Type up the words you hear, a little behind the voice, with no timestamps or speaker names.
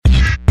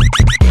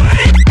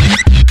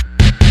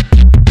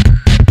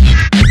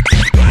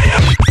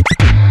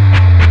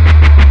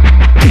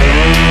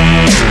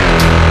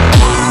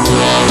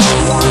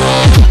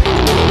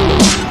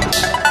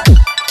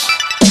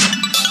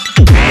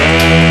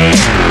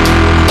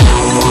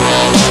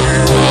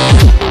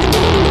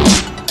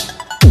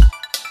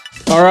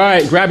All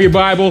right, grab your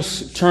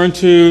Bibles, turn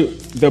to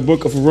the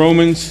book of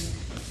Romans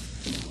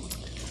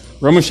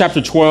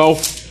chapter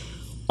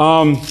 12.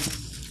 I'm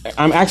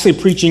actually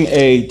preaching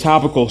a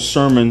topical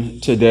sermon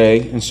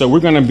today, and so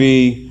we're going to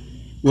be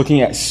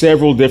looking at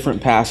several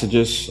different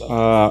passages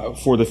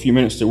for the few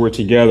minutes that we're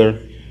together.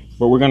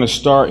 But we're going to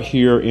start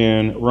here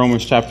in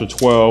Romans chapter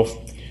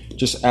 12,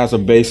 just as a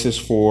basis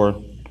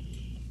for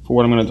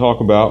what I'm going to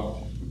talk about.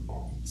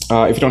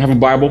 If you don't have a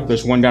Bible,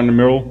 there's one down the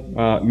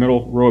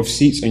middle row of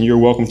seats, and you're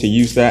welcome to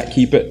use that.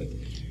 Keep it.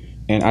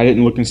 And I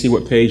didn't look and see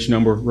what page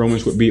number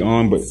Romans would be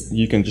on, but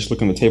you can just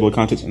look in the table of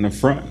contents in the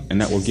front, and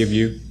that will give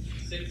you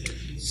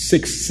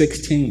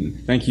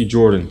 616. Thank you,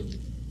 Jordan.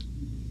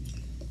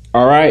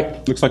 All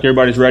right. Looks like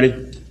everybody's ready.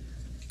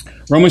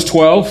 Romans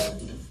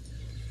 12.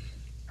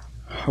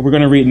 We're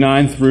going to read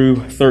 9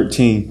 through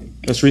 13.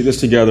 Let's read this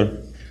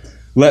together.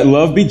 Let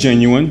love be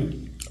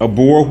genuine.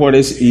 Abhor what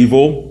is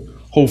evil.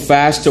 Hold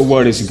fast to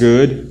what is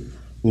good.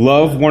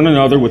 Love one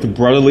another with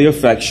brotherly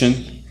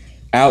affection.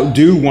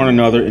 Outdo one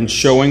another in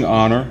showing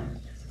honor.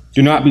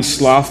 Do not be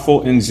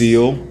slothful in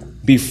zeal.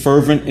 Be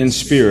fervent in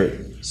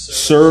spirit.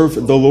 Serve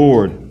the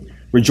Lord.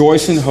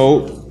 Rejoice in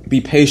hope. Be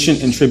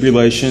patient in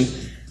tribulation.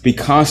 Be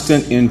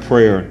constant in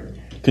prayer.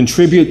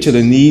 Contribute to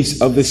the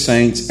needs of the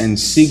saints and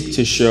seek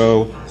to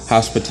show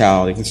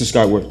hospitality. This is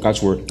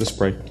God's word. Let's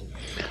pray.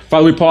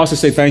 Father, we pause to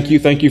say thank you.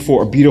 Thank you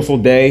for a beautiful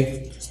day.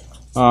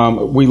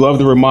 We love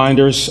the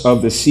reminders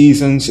of the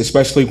seasons,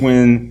 especially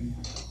when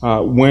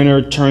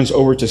winter turns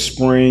over to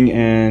spring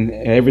and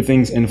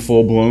everything's in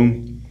full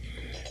bloom.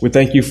 We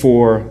thank you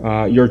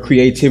for your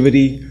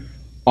creativity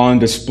on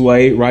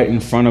display right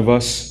in front of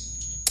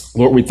us.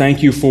 Lord, we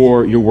thank you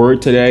for your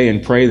word today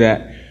and pray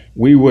that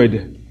we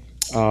would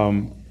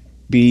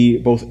be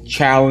both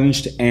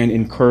challenged and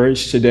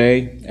encouraged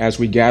today as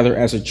we gather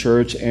as a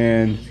church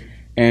and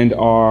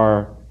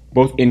are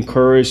both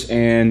encouraged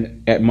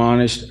and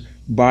admonished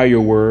by your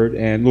word.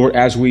 And Lord,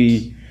 as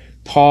we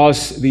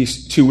pause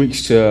these 2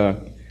 weeks to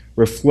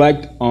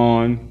reflect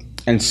on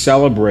and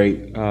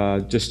celebrate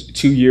just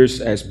 2 years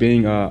as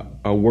being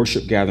a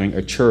worship gathering,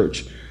 a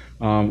church,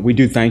 we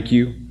do thank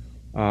you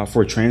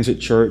for Transit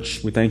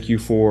Church. We thank you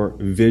for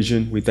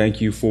vision. We thank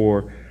you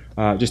for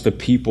just the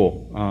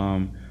people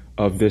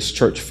of this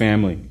church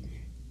family.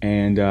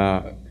 And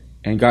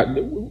God,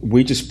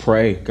 we just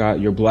pray, God,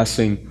 your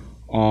blessing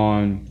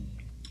on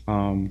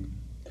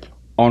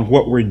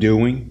what we're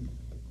doing.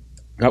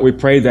 God, we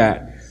pray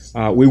that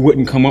we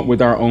wouldn't come up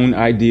with our own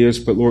ideas,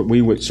 but Lord,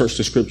 we would search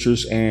the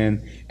scriptures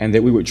and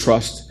that we would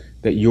trust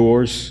that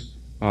yours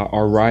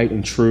are right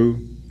and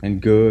true and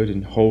good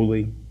and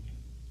holy.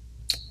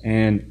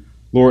 And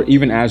Lord,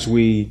 even as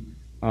we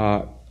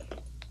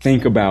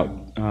think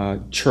about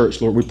church,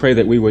 Lord, we pray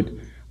that we would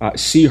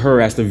see her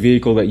as the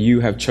vehicle that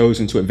you have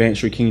chosen to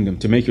advance your kingdom,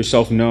 to make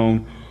yourself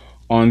known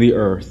on the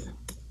earth,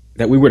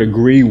 that we would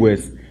agree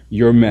with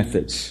your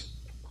methods,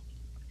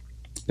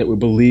 that we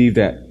believe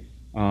that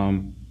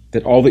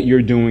all that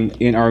you're doing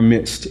in our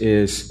midst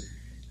is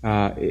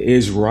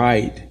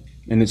right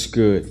and it's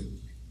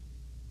good,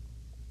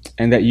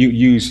 and that you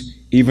use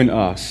even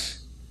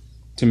us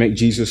to make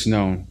Jesus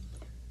known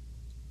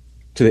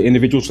to the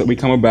individuals that we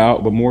come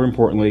about, but more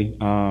importantly,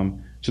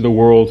 to the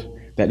world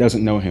that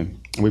doesn't know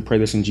him. And we pray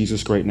this in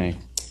Jesus' great name.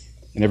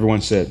 And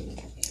everyone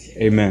said,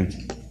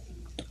 amen.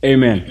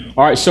 Amen.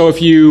 All right, so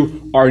if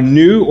you are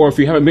new or if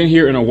you haven't been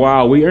here in a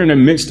while, we are in the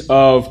midst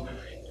of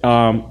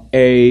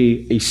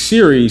a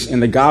series in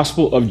the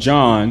Gospel of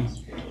John,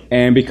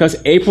 and because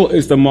April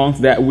is the month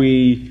that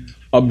we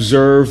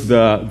observe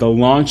the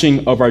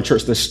launching of our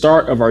church, the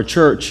start of our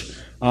church,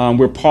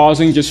 we're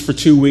pausing just for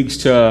 2 weeks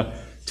to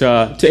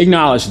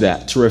acknowledge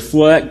that, to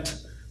reflect,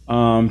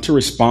 to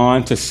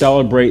respond, to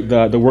celebrate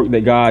the work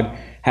that God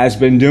has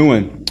been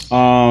doing,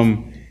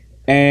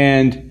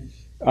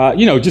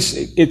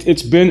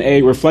 it's been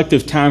a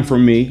reflective time for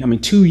me. I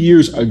mean, 2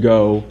 years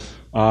ago,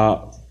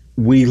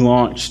 we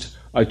launched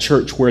a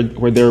church where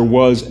there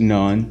was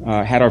none,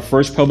 had our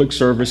first public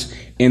service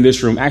in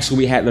this room. Actually,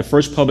 we had the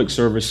first public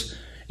service.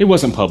 It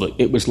wasn't public.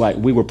 It was like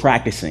we were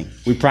practicing.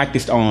 We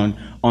practiced on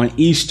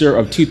Easter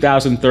of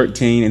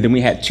 2013, and then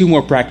we had 2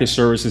 more practice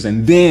services,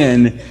 and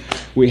then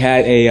we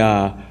had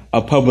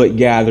a public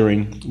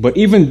gathering. But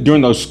even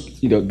during those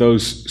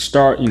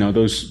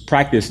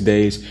practice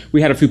days,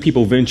 we had a few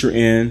people venture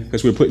in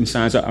because we were putting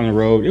signs out on the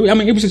road. It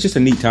was just a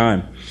neat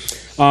time.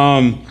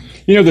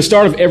 The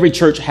start of every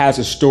church has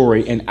a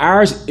story, and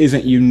ours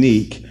isn't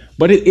unique,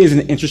 but it is an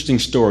interesting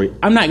story.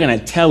 I'm not going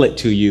to tell it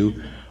to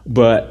you,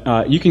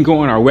 but you can go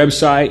on our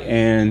website,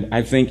 and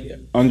I think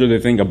under the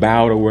thing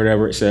about or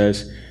whatever it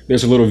says,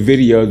 there's a little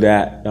video,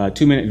 that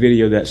 2-minute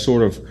video that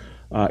sort of,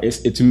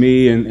 it's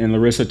me and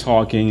Larissa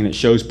talking, and it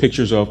shows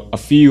pictures of a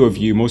few of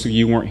you. Most of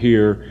you weren't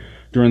here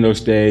during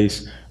those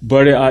days,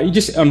 but it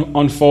just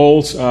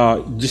unfolds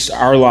just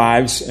our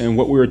lives and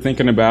what we were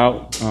thinking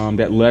about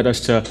that led us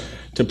to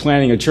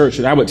planning a church.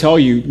 And I would tell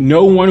you,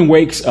 no one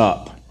wakes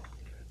up,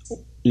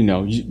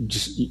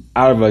 just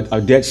out of a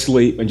dead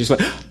sleep and just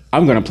like,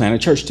 I'm going to plant a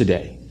church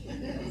today.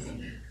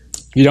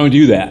 You don't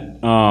do that.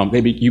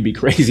 You'd be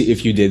crazy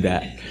if you did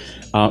that.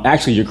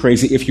 Actually, you're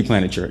crazy if you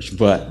plant a church,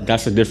 but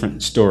that's a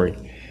different story.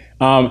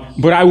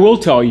 But I will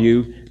tell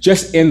you,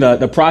 just in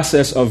the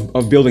process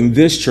of building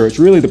this church,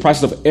 really the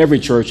process of every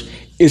church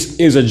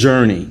is a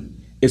journey.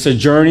 It's a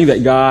journey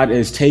that God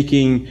is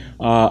taking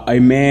a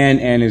man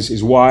and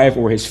his wife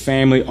or his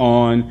family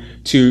on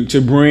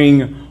to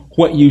bring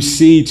what you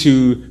see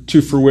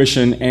to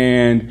fruition.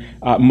 And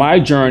my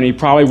journey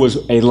probably was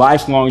a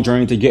lifelong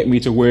journey to get me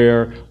to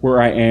where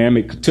I am.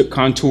 It took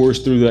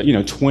contours through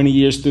the 20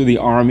 years through the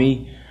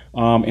Army.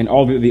 And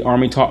all the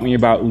Army taught me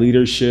about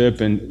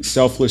leadership and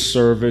selfless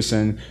service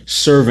and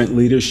servant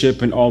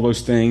leadership and all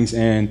those things.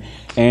 And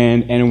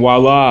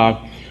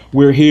voila,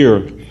 we're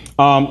here.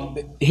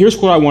 Here's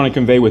what I want to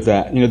convey with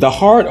that. The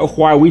heart of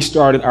why we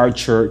started our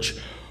church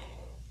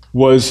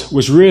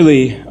was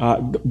really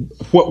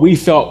what we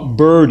felt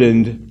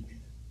burdened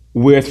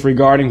with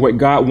regarding what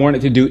God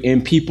wanted to do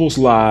in people's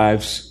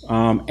lives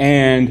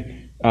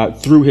and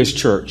through His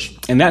church.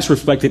 And that's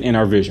reflected in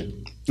our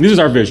vision. This is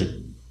our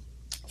vision.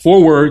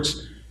 4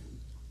 words,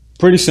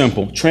 pretty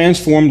simple: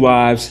 transformed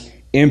lives,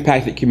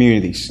 impacted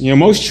communities.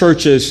 Most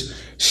churches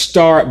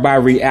start by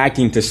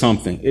reacting to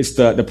something. It's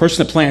the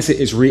person that plants it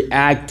is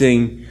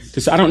reacting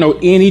to. I don't know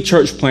any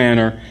church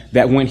planter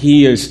that when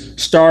he is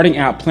starting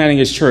out planting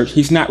his church,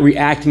 he's not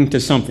reacting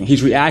to something.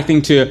 He's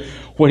reacting to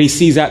what he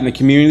sees out in the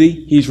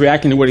community. He's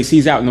reacting to what he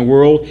sees out in the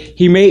world.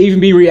 He may even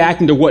be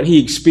reacting to what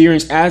he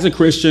experienced as a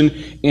Christian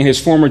in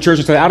his former church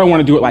and say, I don't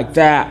want to do it like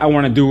that. I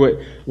want to do it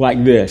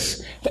like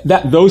this.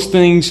 Those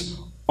things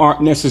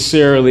aren't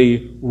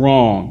necessarily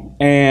wrong.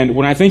 And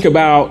when I think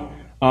about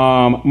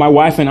my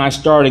wife and I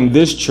starting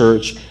this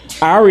church,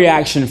 our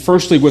reaction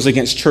firstly was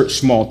against church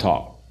small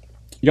talk.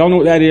 Y'all know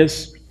what that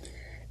is?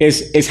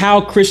 It's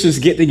how Christians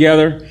get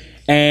together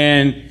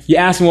and you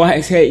ask them,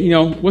 well, hey,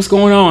 what's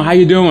going on? How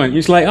you doing?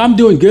 It's like, I'm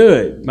doing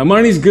good. My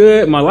money's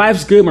good. My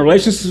life's good. My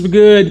relationships are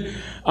good.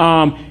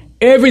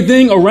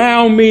 Everything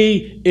around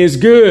me is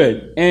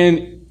good.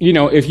 And,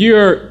 if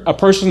you're a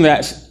person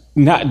that's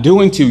not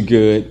doing too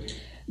good,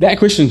 that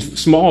Christian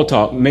small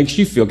talk makes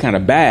you feel kind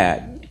of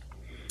bad.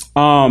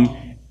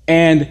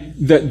 And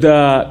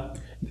the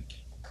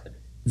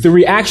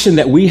reaction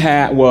that we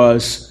had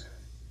was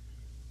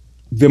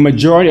the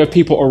majority of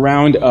people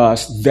around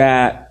us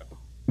that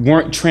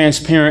weren't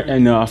transparent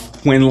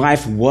enough when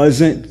life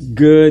wasn't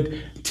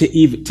good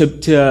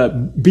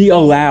to be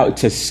allowed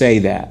to say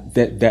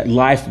that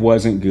life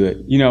wasn't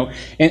good.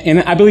 And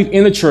I believe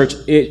in the church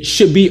it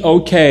should be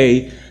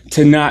okay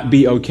to not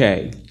be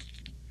okay.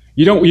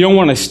 You don't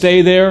want to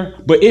stay there,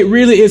 but it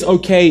really is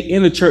okay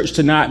in the church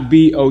to not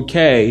be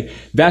okay.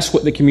 That's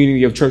what the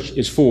community of church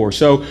is for.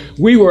 So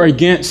we were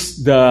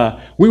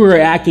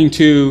reacting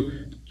to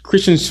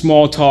Christian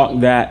small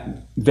talk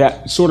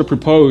that sort of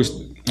proposed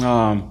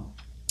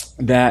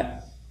that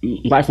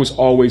life was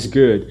always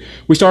good.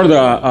 We started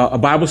a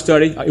Bible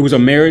study. It was a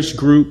marriage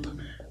group,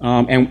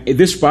 and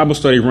this Bible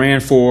study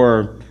ran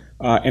for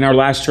in our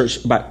last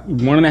church about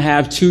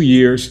 1.5, 2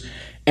 years,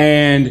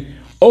 and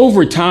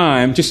over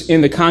time, just in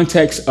the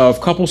context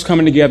of couples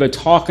coming together,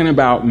 talking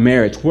about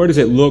marriage, what does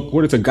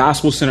a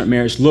gospel-centered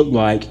marriage look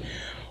like?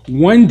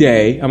 One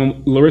day,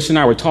 Larissa and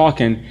I were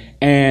talking,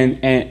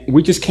 and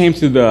we just came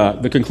to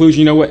the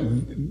conclusion,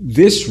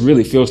 this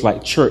really feels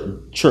like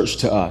church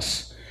to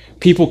us.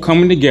 People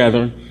coming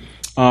together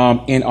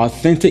in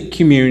authentic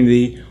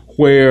community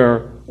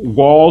where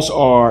walls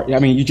are,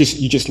 you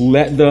just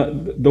let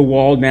the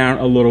wall down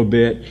a little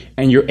bit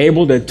and you're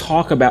able to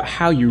talk about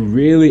how you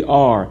really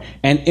are.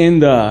 And in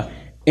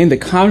the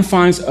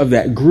confines of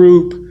that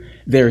group,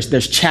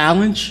 there's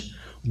challenge,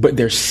 but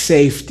there's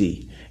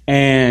safety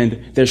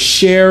and there's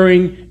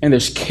sharing and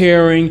there's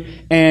caring.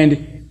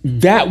 And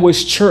that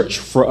was church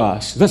for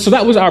us. So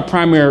that was our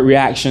primary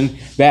reaction.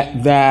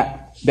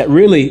 That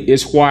really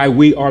is why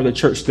we are the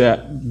church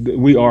that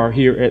we are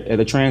here at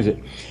the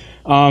Transit.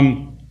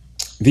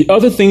 The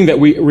other thing that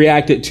we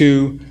reacted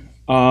to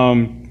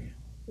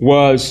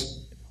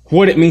was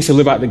what it means to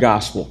live out the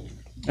gospel.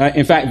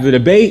 In fact, the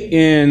debate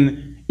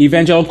in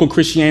evangelical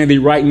Christianity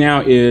right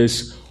now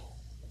is,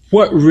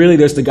 what really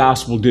does the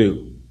gospel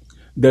do?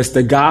 Is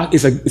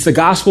the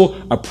gospel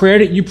a prayer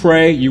that you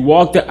pray, you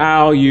walk the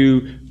aisle,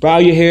 you bow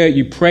your head,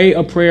 you pray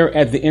a prayer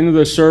at the end of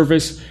the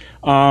service?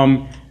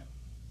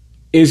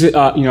 Is it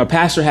a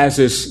pastor has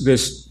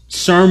this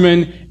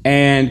sermon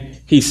and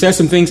he says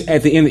some things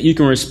at the end that you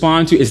can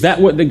respond to? Is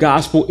that what the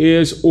gospel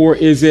is, or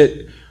is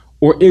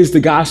the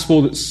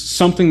gospel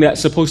something that's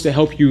supposed to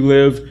help you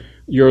live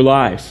your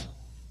life?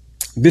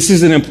 This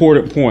is an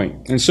important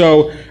point. And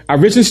so our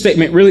vision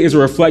statement really is a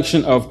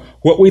reflection of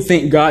what we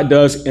think God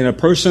does in a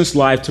person's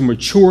life to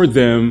mature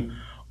them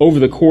over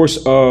the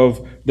course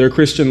of their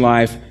Christian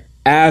life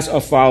as a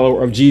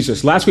follower of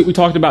Jesus. Last week we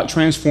talked about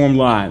transformed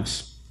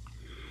lives.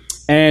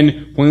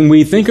 And when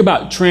we think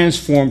about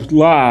transformed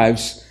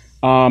lives,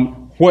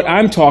 what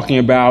I'm talking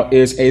about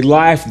is a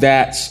life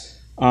that's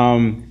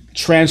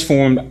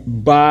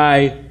transformed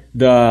by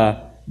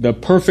the the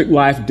perfect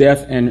life,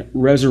 death, and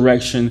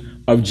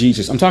resurrection of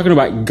Jesus. I'm talking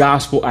about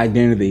gospel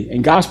identity.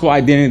 And gospel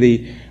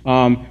identity,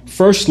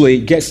 firstly,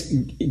 gets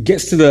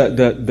to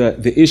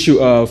the issue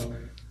of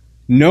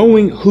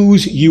knowing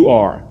whose you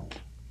are.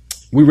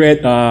 We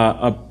read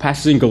a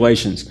passage in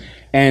Galatians,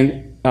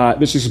 and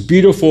there's this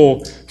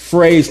beautiful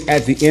phrase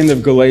at the end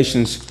of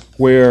Galatians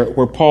where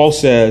Paul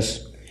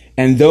says,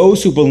 "And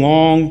those who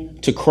belong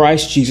to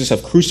Christ Jesus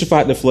have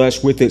crucified the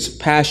flesh with its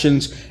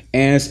passions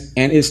and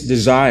its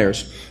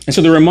desires." And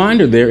so the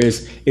reminder there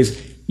is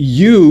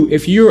you,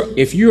 if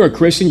you're a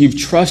Christian, you've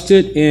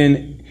trusted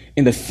in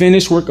the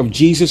finished work of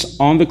Jesus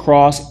on the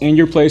cross in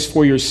your place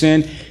for your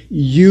sin,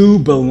 you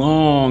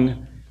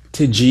belong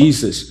to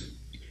Jesus.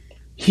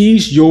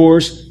 He's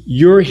yours,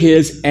 you're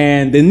his,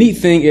 and the neat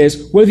thing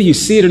is, whether you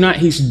see it or not,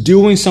 he's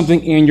doing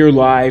something in your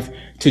life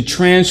to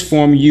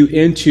transform you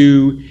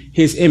into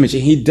his image.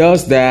 And he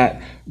does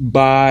that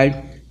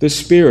by the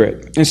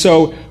Spirit. And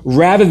so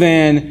rather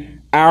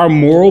than our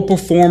moral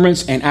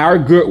performance and our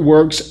good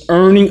works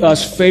earning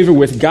us favor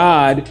with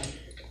God,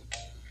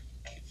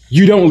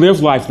 you don't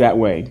live life that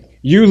way.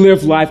 You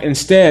live life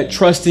instead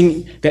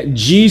trusting that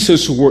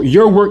Jesus' work,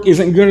 your work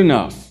isn't good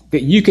enough,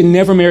 that you can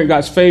never merit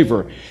God's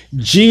favor.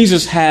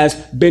 Jesus has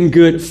been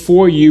good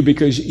for you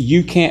because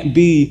you can't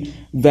be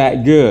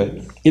that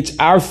good. It's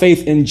our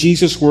faith in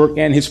Jesus' work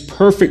and his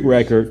perfect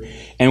record,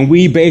 and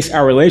we base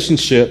our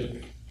relationship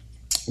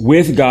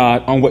with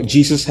God on what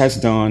Jesus has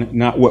done,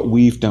 not what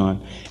we've done.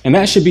 And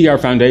that should be our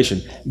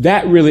foundation.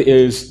 That really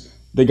is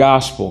the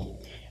gospel.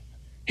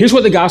 Here's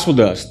what the gospel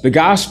does. The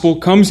gospel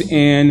comes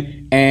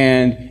in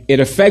and it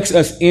affects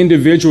us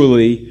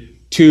individually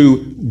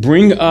to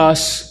bring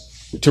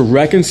us, to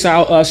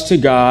reconcile us to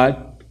God.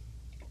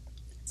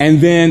 And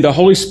then the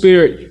Holy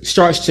Spirit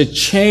starts to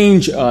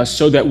change us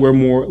so that we're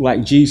more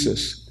like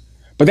Jesus.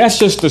 But that's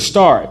just the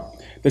start.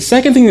 The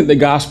second thing that the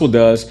gospel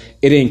does,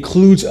 it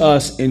includes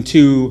us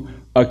into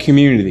a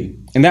community.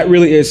 And that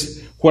really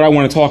is what I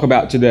want to talk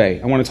about today.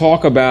 I want to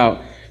talk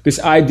about this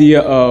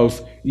idea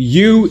of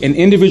you, an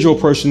individual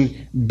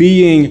person,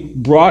 being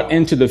brought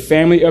into the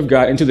family of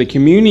God, into the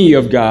community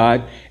of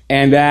God,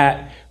 and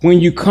that when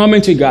you come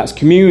into God's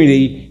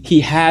community,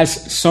 he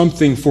has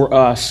something for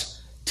us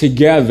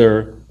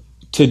together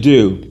to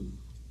do.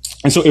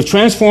 And so if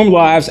Transformed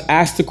Lives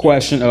ask the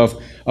question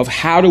of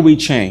how do we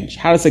change?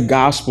 How does the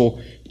gospel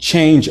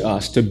change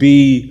us to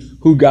be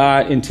who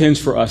God intends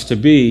for us to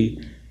be?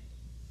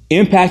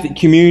 Impacted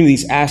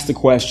communities ask the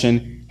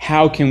question,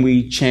 how can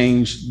we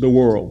change the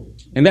world?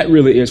 And that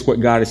really is what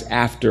God is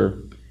after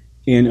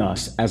in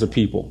us as a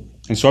people.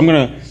 And so I'm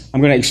going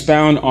to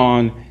expound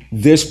on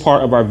this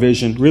part of our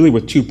vision really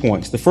with 2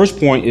 points. The first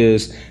point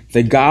is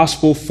the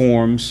gospel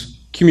forms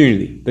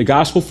community. The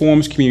gospel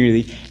forms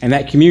community, and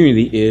that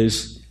community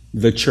is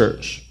the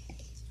church.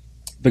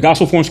 The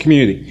gospel forms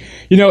community.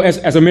 You know,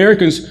 as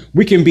Americans,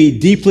 we can be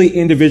deeply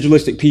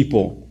individualistic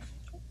people.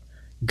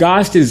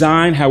 God's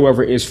design,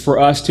 however, is for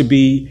us to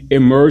be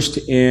immersed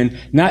in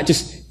not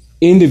just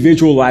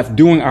individual life,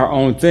 doing our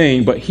own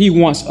thing, but he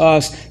wants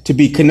us to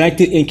be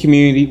connected in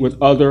community with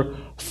other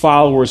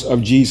followers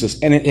of Jesus.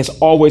 And it has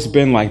always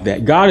been like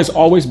that. God has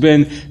always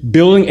been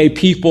building a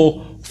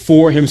people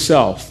for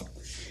himself.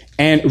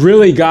 And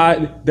really,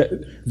 God,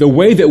 the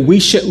way that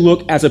we should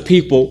look as a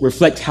people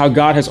reflects how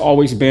God has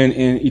always been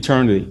in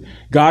eternity.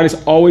 God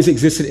has always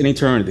existed in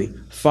eternity.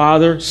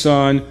 Father,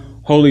 Son,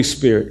 Holy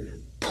Spirit.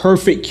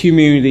 Perfect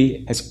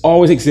community has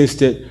always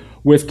existed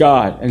with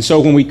God. And so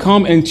when we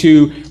come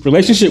into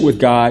relationship with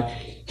God,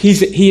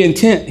 he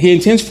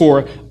intends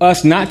for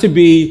us not to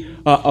be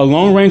a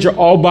lone ranger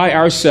all by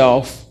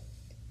ourselves,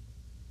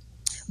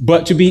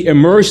 but to be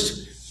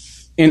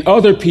immersed in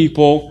other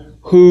people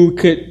who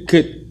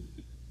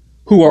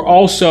are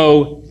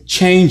also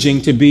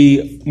changing to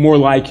be more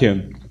like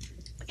him.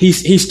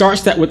 He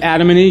starts that with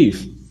Adam and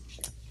Eve.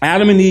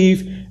 Adam and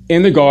Eve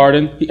in the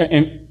garden,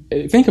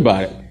 and think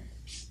about it.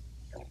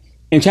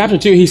 In chapter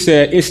 2, he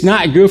said, it's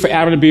not good for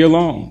Adam to be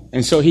alone.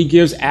 And so he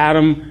gives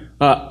Adam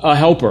a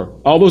helper.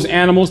 All those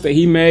animals that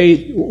he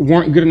made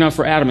weren't good enough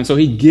for Adam. And so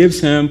he gives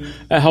him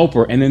a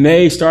helper. And then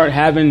they start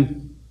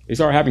having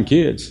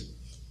kids.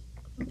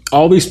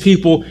 All these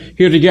people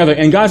here together.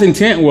 And God's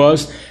intent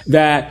was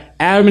that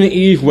Adam and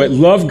Eve would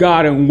love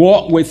God and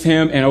walk with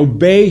him and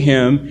obey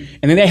him.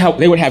 And then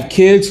they would have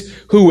kids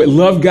who would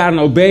love God and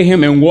obey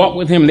him and walk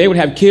with him. And they would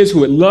have kids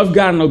who would love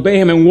God and obey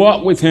him and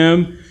walk with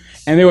him.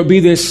 And there would be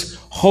this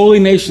holy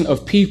nation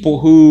of people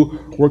who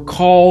were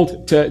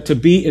called to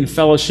be in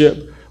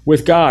fellowship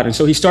with God. And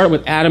so he started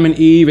with Adam and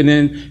Eve, and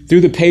then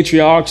through the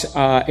patriarchs,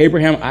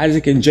 Abraham,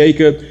 Isaac, and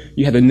Jacob,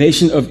 you have the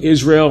nation of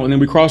Israel, and then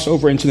we cross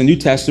over into the New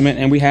Testament,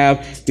 and we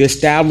have the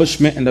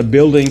establishment and the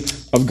building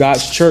of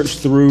God's church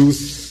through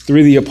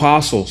the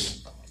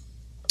apostles.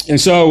 And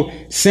so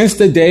since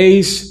the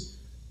days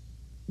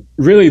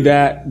really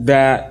that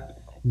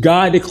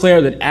God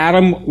declared that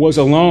Adam was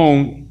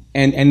alone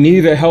and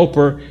needed a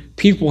helper,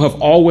 people have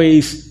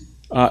always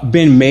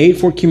been made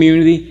for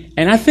community,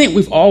 and I think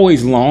we've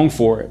always longed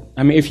for it.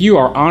 I mean, if you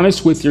are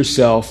honest with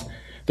yourself,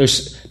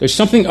 There's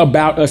something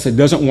about us that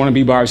doesn't want to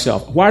be by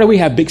ourselves. Why do we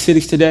have big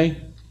cities today?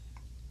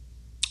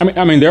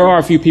 I mean, there are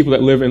a few people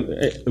that live in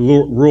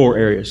rural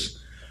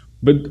areas,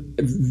 but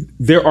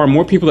there are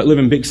more people that live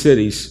in big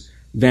cities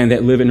than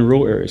that live in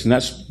rural areas. And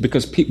that's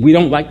because we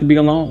don't like to be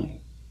alone.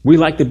 We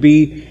like to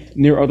be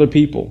near other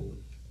people.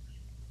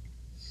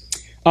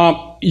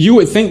 You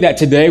would think that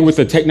today, with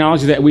the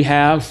technology that we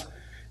have,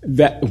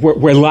 that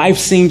where life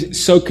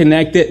seems so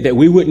connected, that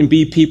we wouldn't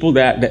be people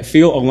that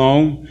feel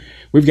alone.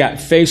 We've got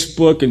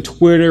Facebook and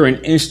Twitter and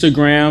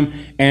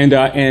Instagram,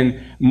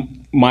 and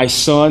my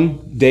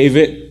son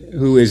David,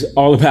 who is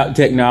all about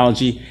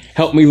technology,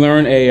 helped me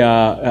learn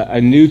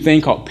a new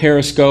thing called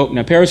Periscope.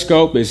 Now,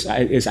 Periscope is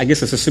I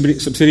guess, a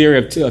subsidiary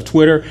of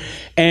Twitter,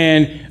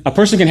 and a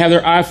person can have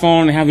their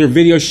iPhone and have their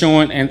video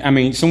showing, and I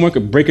mean, someone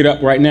could break it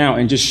up right now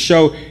and just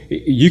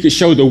you could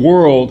show the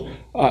world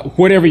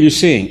whatever you're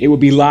seeing. It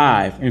would be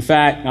live. In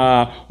fact,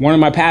 one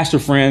of my pastor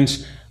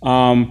friends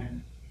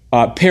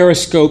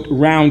periscoped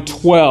round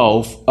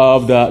 12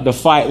 of the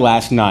fight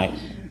last night.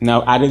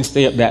 Now, I didn't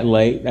stay up that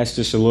late. That's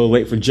just a little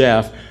late for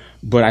Jeff.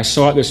 But I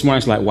saw it this morning.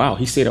 It's like, wow,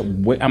 he stayed up.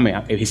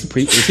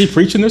 Is he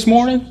preaching this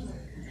morning?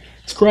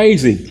 It's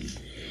crazy.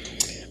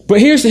 But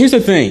here's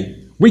the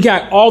thing. We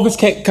got all this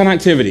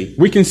connectivity.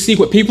 We can see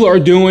what people are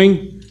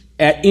doing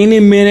at any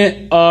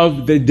minute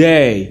of the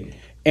day.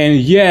 And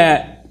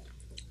yet,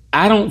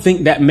 I don't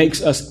think that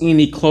makes us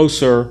any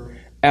closer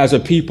as a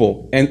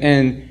people.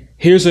 And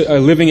here's a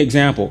living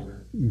example.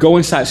 Go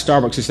inside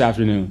Starbucks this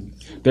afternoon.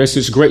 There's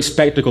this great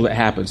spectacle that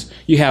happens.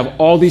 You have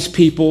all these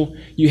people.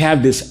 You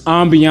have this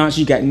ambiance.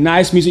 You got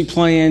nice music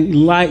playing,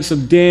 lights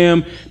of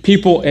dim,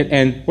 people.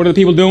 And what are the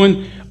people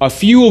doing? A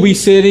few will be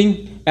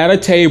sitting at a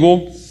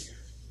table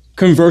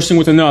conversing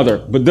with another.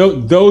 But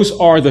those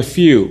are the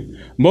few.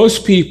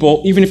 Most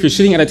people, even if you're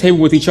sitting at a table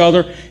with each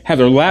other, have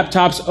their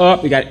laptops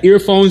up. They got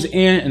earphones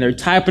in and they're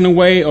typing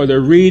away, or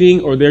they're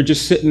reading, or they're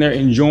just sitting there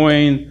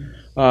enjoying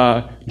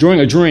a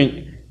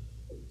drink.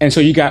 And so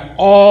you got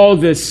all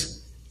this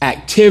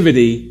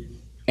activity,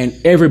 and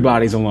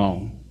everybody's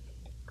alone.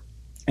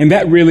 And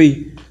that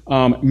really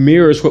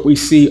mirrors what we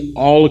see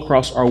all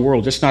across our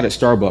world, just not at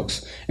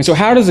Starbucks. And so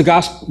how does a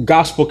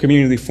gospel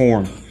community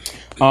form?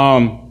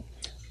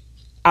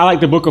 I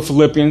like the book of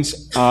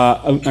Philippians.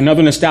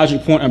 Another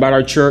nostalgic point about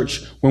our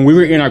church, when we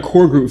were in our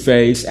core group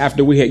phase,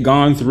 after we had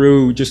gone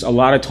through just a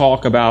lot of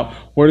talk about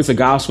what does the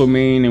gospel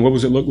mean and what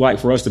does it look like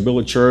for us to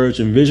build a church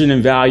and vision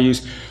and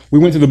values, we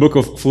went to the book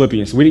of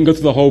Philippians. We didn't go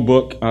through the whole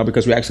book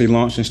because we actually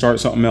launched and started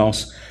something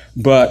else.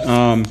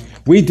 But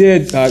we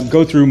did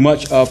go through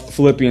much of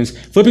Philippians.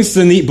 Philippians is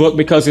a neat book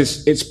because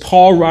it's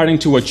Paul writing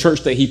to a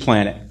church that he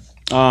planted.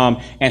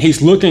 And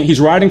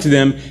he's writing to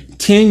them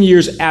 10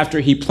 years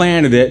after he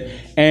planted it.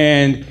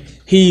 And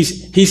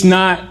he's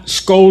not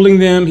scolding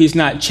them. He's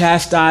not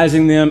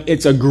chastising them.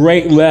 It's a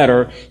great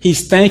letter.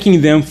 He's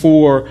thanking them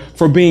for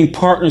being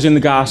partners in the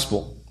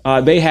gospel.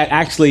 They had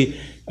actually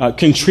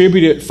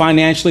contributed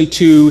financially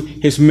to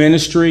his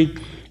ministry.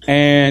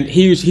 And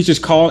he's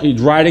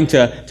writing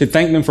to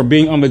thank them for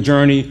being on the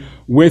journey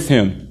with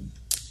him.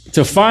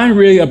 To find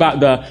really about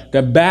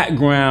the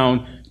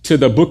background to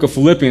the book of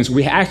Philippians,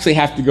 we actually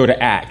have to go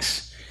to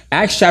Acts.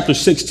 Acts chapter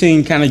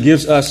 16 kind of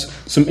gives us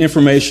some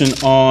information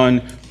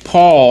on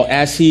Paul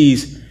as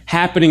he's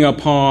happening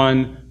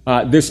upon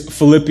this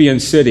Philippian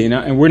city.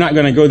 And we're not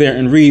going to go there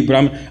and read, but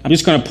I'm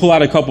just going to pull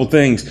out a couple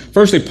things.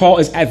 Firstly, Paul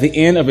is at the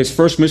end of his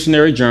first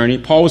missionary journey.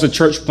 Paul was a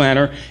church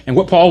planter, and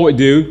what Paul would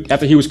do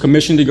after he was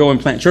commissioned to go and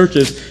plant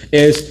churches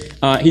is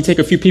he'd take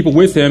a few people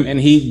with him, and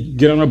he'd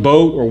get on a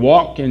boat or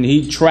walk, and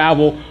he'd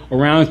travel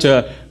around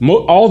to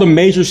all the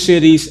major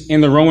cities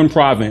in the Roman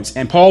province.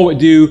 And Paul would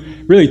do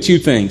really two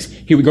things.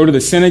 He would go to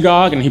the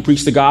synagogue and he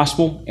preached the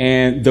gospel,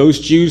 and those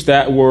Jews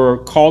that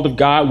were called of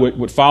God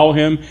would follow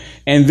him.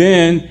 And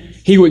then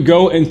he would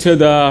go into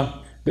the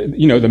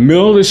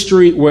middle of the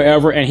street,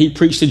 wherever, and he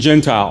preached to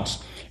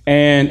Gentiles.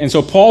 And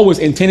so Paul was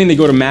intending to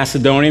go to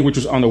Macedonia, which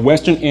was on the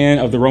western end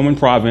of the Roman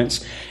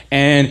province,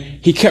 and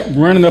he kept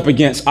running up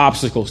against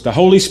obstacles. The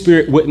Holy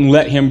Spirit wouldn't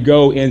let him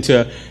go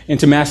into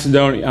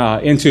Macedonia,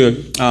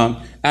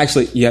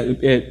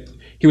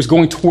 he was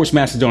going towards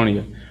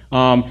Macedonia.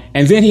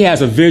 And then he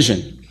has a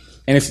vision.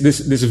 And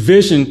this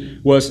vision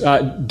was,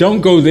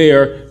 don't go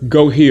there,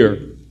 go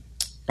here.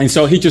 And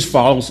so he just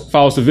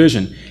follows the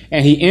vision.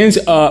 And he ends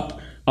up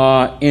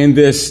in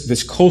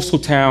this coastal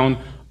town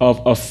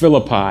of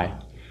Philippi.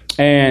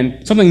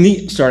 And something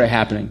neat started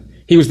happening.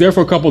 He was there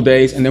for a couple of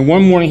days, and then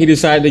one morning he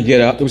decided to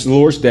get up. It was the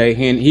Lord's Day,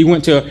 and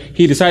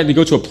he decided to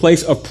go to a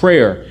place of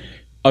prayer,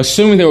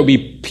 assuming there would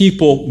be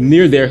people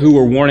near there who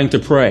were wanting to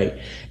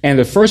pray. And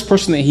the first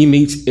person that he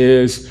meets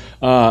is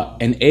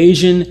an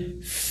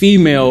Asian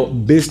female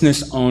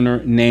business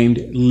owner named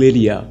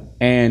Lydia.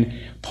 And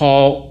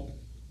Paul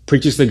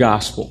preaches the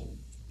gospel,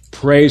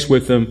 prays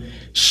with them.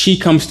 She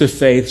comes to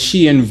faith.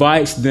 She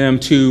invites them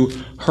to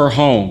her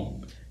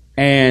home.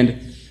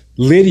 And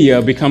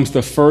Lydia becomes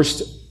the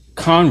first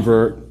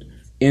convert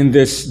in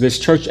this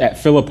church at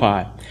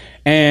Philippi.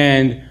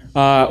 And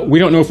we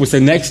don't know if it was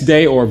the next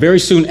day or very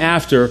soon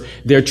after,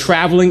 they're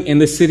traveling in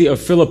the city of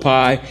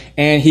Philippi,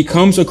 and he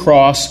comes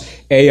across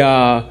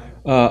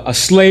a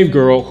slave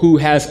girl who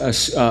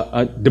has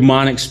a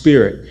demonic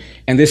spirit.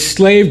 And this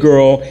slave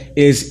girl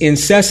is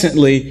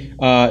incessantly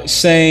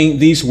saying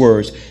these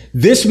words.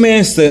 This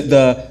man's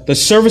the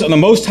servant of the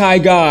Most High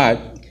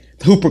God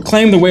who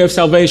proclaimed the way of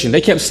salvation.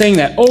 They kept saying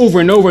that over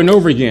and over and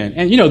over again.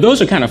 And,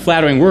 those are kind of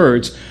flattering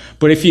words.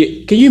 But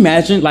can you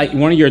imagine like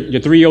one of your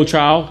 3-year-old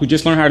child who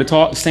just learned how to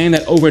talk, saying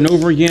that over and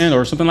over again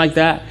or something like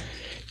that?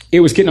 It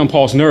was getting on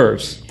Paul's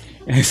nerves.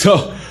 And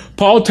so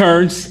Paul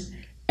turns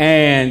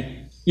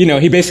and,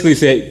 he basically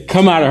said,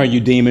 come out of her, you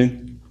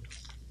demon.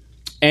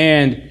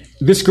 And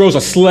this girl's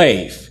a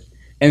slave.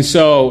 And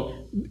so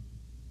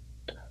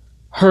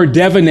her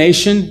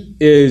divination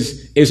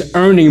is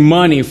earning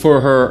money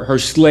for her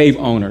slave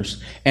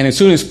owners. And as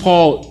soon as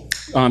Paul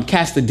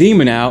casts the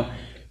demon out,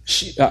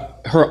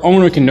 her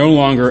owner can no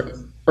longer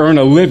earn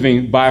a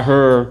living by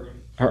her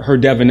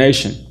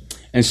divination.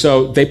 And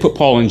so they put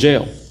Paul in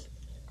jail.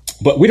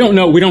 But we don't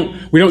know. We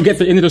don't get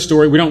the end of the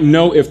story. We don't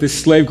know if this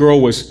slave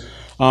girl was,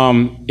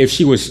 if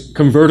she was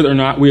converted or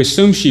not. We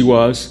assume she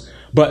was.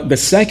 But the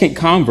second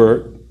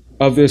convert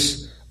of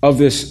this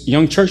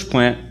young church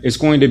plant is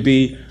going to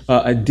be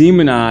a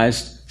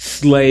demonized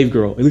slave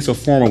girl, at least a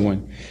former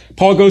one.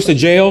 Paul goes to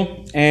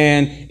jail,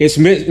 and it's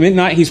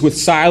midnight. He's with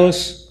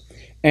Silas,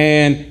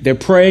 and they're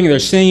praying, they're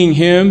singing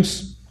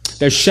hymns.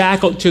 They're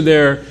shackled to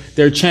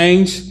their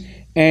chains,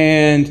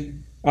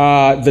 and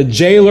the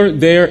jailer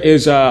there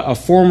is a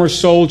former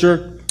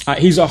soldier.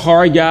 He's a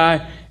hard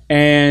guy,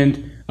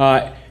 and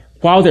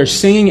while they're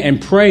singing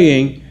and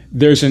praying,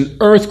 there's an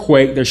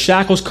earthquake. Their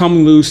shackles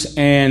come loose,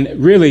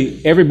 and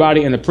really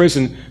everybody in the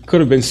prison could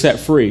have been set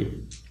free.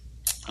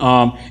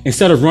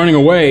 Instead of running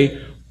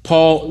away,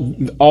 Paul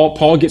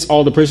gets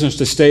all the prisoners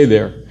to stay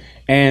there.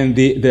 And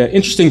the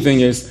interesting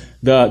thing is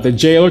the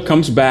jailer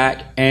comes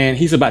back, and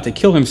he's about to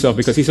kill himself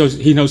because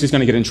he knows he's going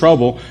to get in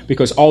trouble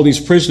because all these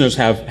prisoners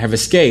have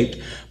escaped.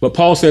 But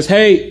Paul says,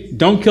 hey,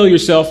 don't kill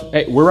yourself.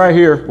 Hey, we're right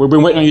here. We've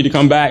been waiting on you to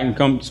come back and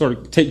come sort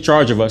of take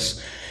charge of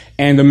us.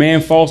 And the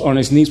man falls on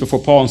his knees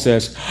before Paul and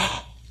says,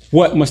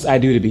 what must I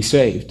do to be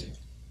saved?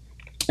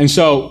 And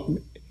so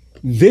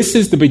this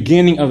is the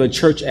beginning of the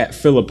church at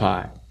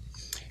Philippi.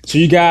 So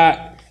you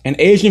got an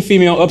Asian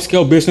female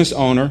upscale business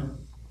owner,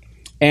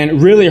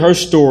 and really her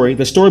story,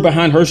 the story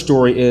behind her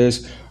story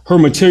is her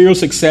material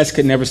success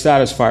could never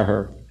satisfy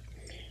her.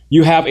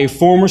 You have a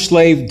former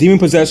slave,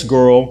 demon-possessed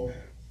girl.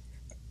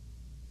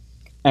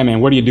 Hey man,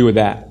 what do you do with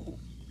that?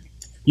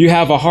 You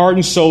have a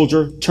hardened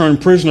soldier turned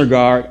prisoner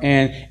guard,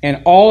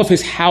 and all of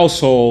his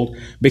household,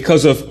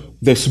 because of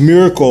this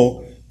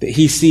miracle that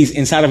he sees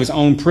inside of his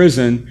own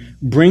prison,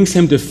 brings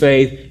him to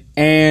faith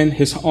and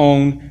his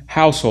own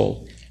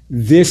household.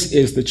 This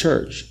is the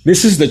church.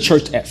 This is the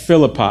church at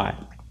Philippi.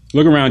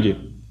 Look around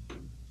you.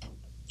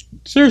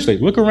 Seriously,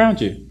 look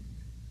around you.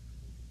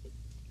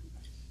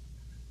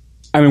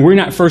 I mean, we're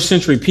not first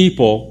century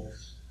people,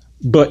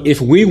 but if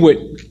we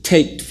would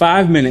take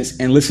 5 minutes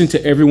and listen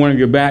to every one of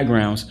your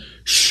backgrounds,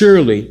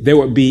 surely there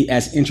would be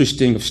as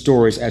interesting of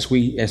stories as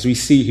we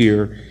see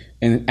here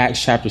in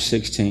Acts chapter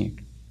 16.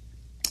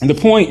 And the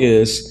point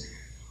is,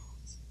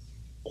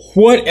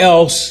 what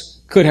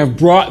else could have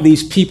brought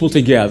these people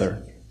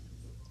together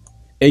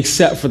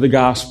except for the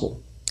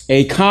gospel?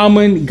 A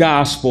common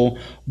gospel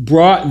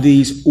brought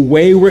these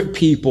wayward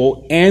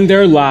people and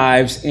their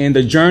lives and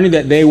the journey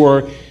that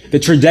the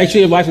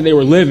trajectory of life that they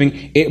were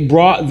living, it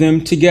brought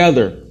them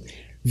together.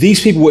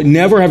 These people would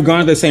never have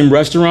gone to the same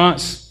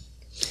restaurants.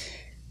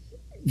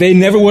 They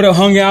never would have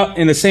hung out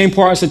in the same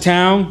parts of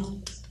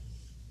town.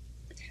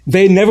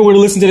 They never would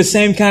have listened to the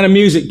same kind of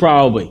music,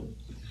 probably.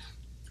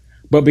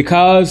 But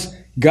because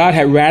God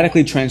had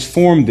radically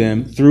transformed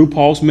them through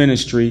Paul's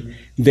ministry,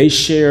 they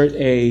shared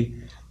a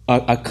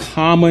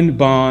common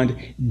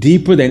bond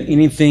deeper than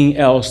anything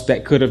else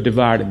that could have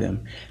divided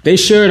them. They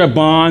shared a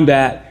bond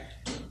that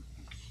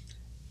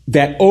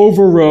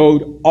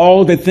overrode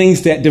all the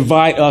things that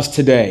divide us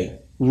today.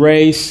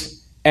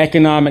 Race,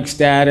 economic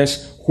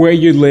status, where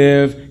you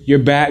live, your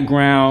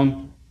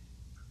background,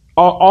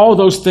 all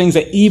those things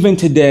that even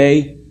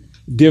today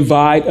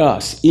divide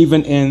us,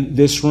 even in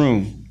this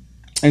room.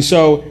 And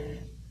so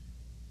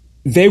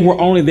they were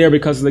only there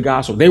because of the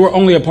gospel. They were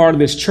only a part of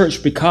this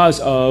church because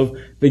of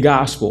the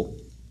gospel.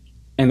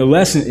 And the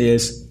lesson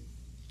is,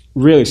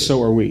 really,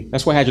 so are we.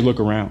 That's why I had you look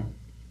around.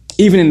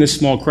 Even in this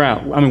small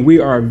crowd. I mean, we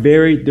are a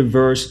very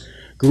diverse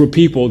group of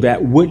people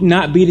that would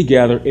not be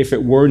together if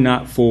it were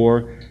not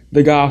for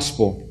the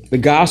gospel. The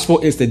gospel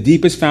is the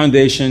deepest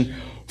foundation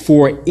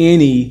for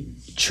any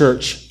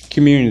church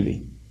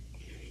community.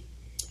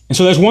 And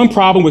so there's one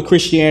problem with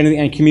Christianity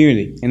and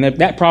community. And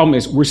that problem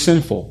is we're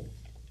sinful.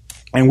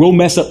 And we'll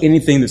mess up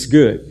anything that's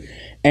good.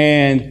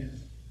 And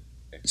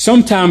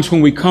sometimes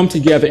when we come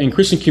together in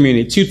Christian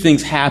community, two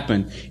things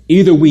happen.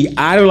 Either we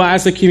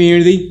idolize the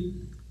community,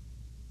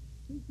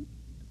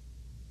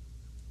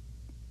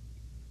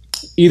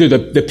 Either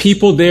the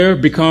people there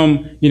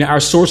become,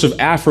 our source of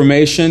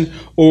affirmation,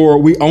 or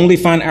we only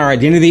find our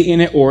identity in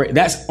it, or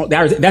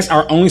that's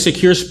our only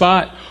secure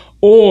spot,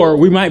 or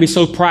we might be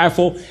so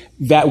prideful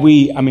that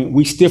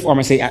we stiff arm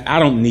and say, I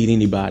don't need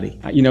anybody.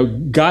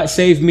 God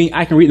saved me.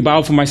 I can read the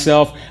Bible for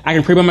myself. I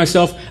can pray by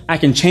myself. I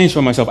can change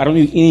for myself. I don't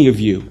need any of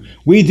you.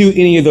 We do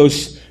any of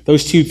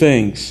those two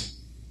things.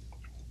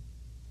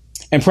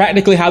 And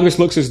practically how this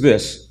looks is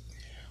this.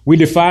 We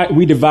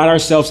divide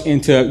ourselves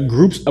into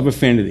groups of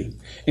affinity.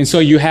 And so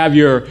you have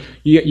your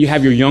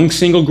young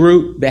single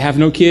group that have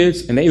no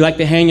kids, and they like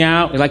to hang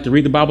out, they like to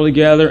read the Bible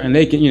together, and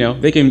they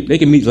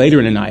can meet later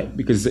in the night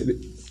because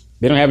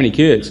they don't have any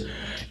kids.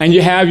 And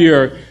you have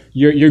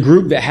your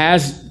group that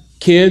has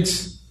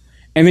kids,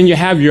 and then you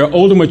have your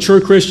older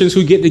mature Christians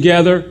who get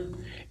together,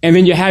 and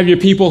then you have your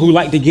people who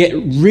like to get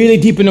really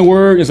deep in the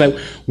Word. It's like,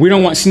 we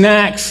don't want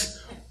snacks.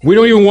 We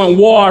don't even want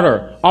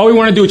water. All we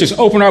want to do is just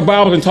open our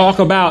Bibles and talk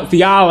about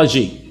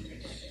theology.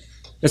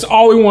 That's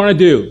all we want to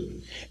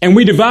do. And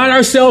we divide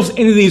ourselves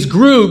into these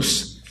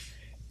groups,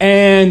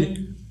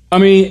 and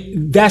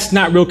that's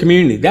not real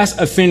community. That's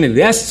affinity.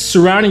 That's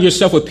surrounding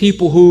yourself with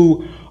people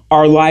who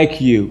are like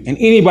you. And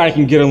anybody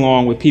can get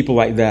along with people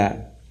like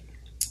that.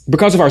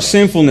 Because of our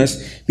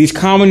sinfulness, these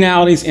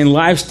commonalities in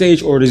life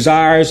stage or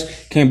desires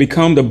can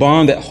become the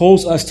bond that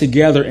holds us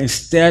together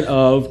instead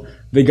of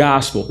the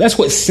gospel. That's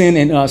what sin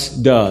in us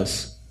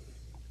does.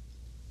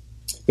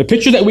 The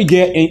picture that we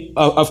get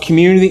of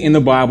community in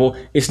the Bible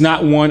is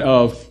not one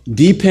of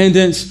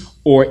dependence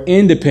or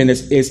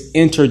independence, it's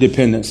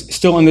interdependence.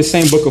 Still in the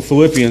same book of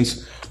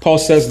Philippians, Paul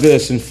says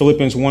this in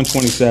Philippians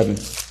 1:27.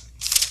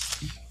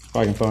 If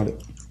I can find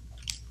it.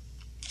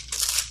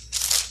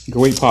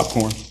 Go eat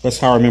popcorn. That's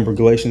how I remember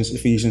Galatians,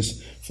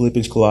 Ephesians,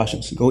 Philippians,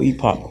 Colossians. Go eat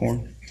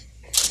popcorn.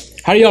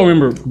 How do y'all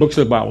remember books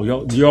of the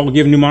Bible? Do y'all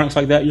give mnemonics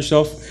like that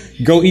yourself?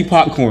 Go eat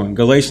popcorn.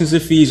 Galatians,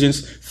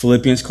 Ephesians,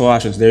 Philippians,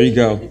 Colossians. There you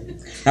go.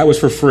 That was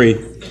for free.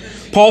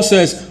 Paul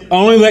says,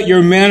 only let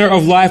your manner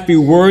of life be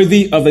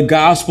worthy of the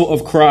gospel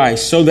of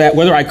Christ, so that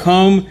whether I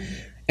come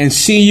and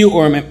see you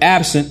or am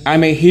absent, I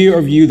may hear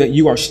of you that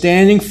you are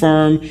standing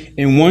firm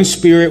in one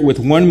spirit with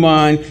one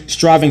mind,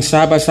 striving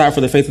side by side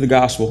for the faith of the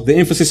gospel. The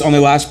emphasis on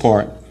the last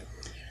part.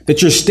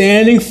 That you're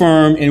standing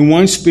firm in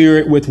one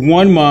spirit with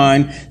one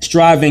mind,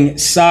 striving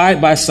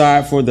side by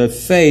side for the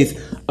faith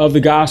of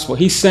the gospel.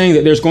 He's saying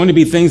that there's going to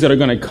be things that are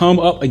going to come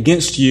up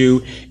against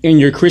you in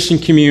your Christian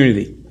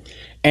community.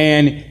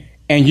 And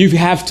you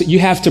have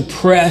to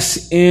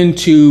press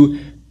into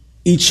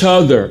each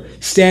other,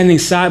 standing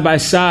side by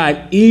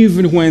side,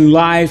 even when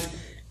life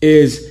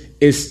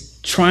is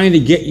trying to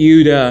get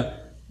you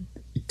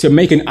to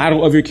make an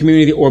idol of your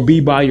community or be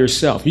by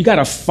yourself. You got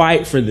to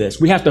fight for this.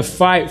 We have to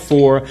fight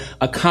for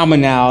a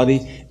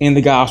commonality in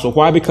the gospel.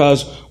 Why?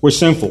 Because we're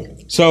sinful.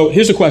 So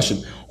here's the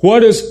question.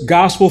 What does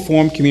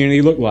gospel-formed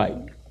community look like?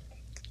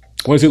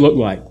 What does it look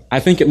like? I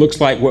think it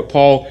looks like what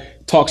Paul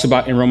talks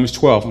about in Romans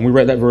 12. And we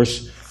read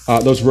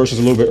those verses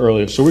a little bit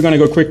earlier. So we're going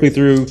to go quickly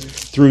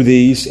through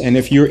these. And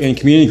if you're in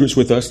community groups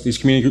with us, these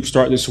community groups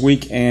start this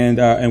week,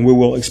 and we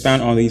will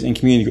expound on these in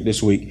community group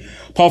this week.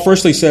 Paul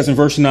firstly says in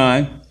verse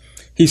 9,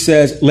 he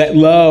says, let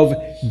love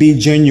be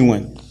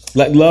genuine.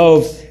 Let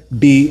love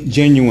be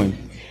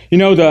genuine.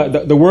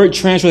 The word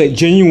translated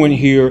genuine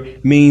here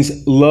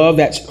means love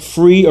that's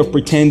free of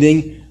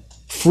pretending,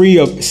 free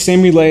of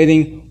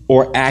simulating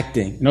or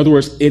acting. In other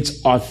words,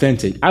 it's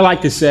authentic. I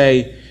like to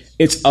say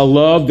it's a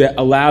love that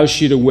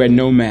allows you to wear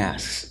no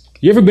masks.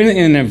 You ever been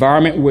in an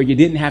environment where you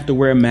didn't have to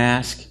wear a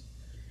mask?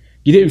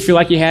 You didn't feel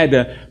like you had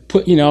to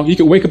you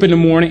could wake up in the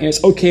morning and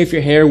it's okay if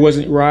your hair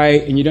wasn't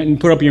right and you didn't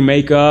put up your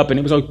makeup and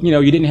it was,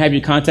 you didn't have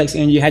your contacts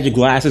in, you had your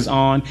glasses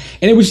on,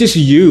 and it was just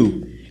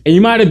you. And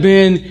you might have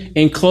been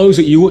in clothes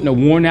that you wouldn't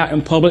have worn out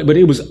in public, but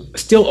it was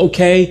still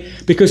okay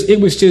because it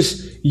was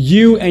just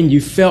you and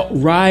you felt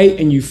right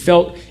and you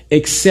felt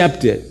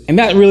accepted. And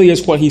that really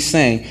is what he's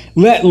saying.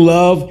 Let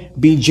love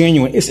be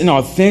genuine. It's an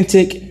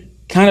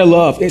authentic kind of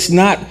love. It's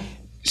not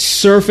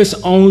surface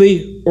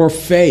only or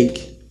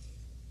fake.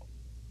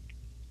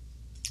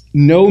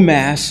 No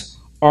masks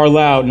are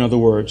allowed, in other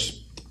words.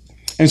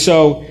 And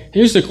so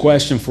here's the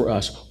question for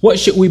us. What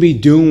should we be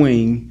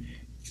doing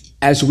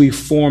as we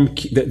form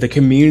the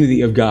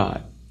community of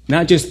God?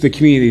 Not just the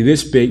community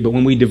this big, but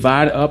when we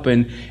divide up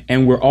and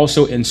we're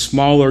also in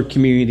smaller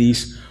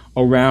communities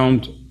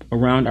around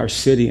our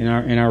city and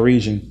our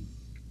region.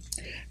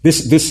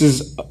 This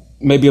is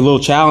maybe a little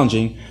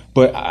challenging,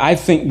 but I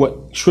think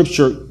what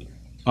Scripture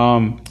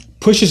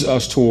pushes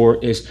us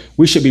toward is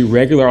we should be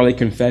regularly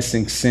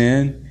confessing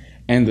sin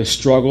and the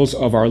struggles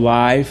of our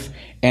life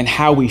and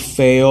how we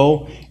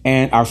fail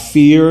and our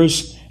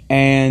fears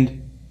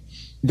and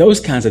those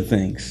kinds of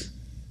things.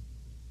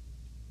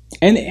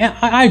 And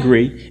I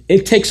agree,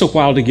 it takes a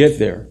while to get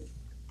there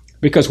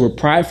because we're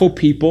prideful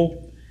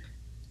people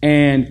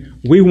and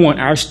we want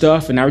our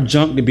stuff and our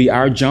junk to be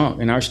our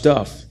junk and our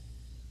stuff.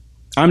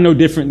 I'm no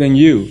different than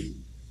you.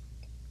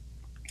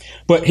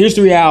 But here's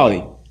the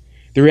reality.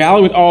 The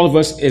reality with all of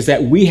us is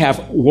that we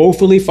have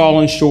woefully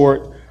fallen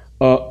short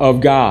of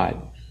God.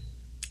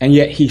 and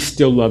yet he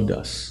still loved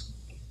us.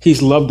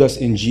 He's loved us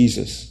in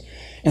Jesus.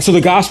 And so the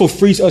gospel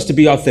frees us to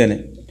be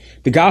authentic.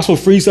 The gospel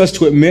frees us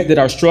to admit that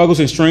our struggles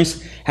and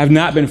strengths have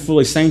not been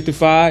fully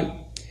sanctified.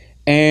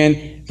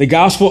 And the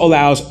gospel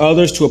allows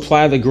others to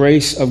apply the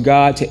grace of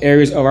God to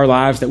areas of our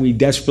lives that we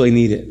desperately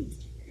need it.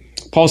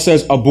 Paul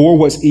says, abhor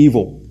what's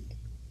evil.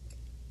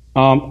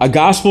 A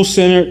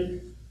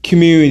gospel-centered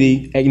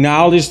community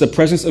acknowledges the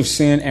presence of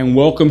sin and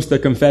welcomes the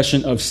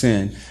confession of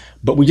sin.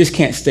 But we just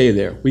can't stay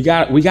there. We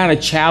got to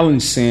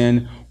challenge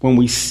sin when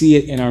we see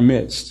it in our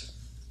midst.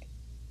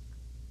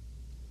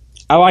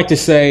 I like to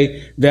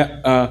say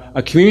that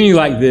a community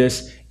like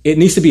this, it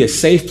needs to be a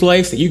safe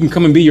place that you can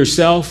come and be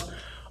yourself.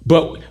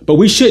 But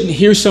we shouldn't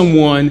hear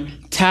someone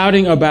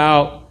touting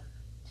about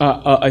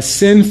a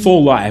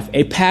sinful life,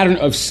 a pattern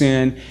of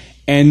sin,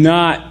 and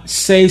not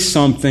say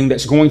something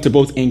that's going to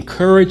both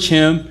encourage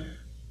him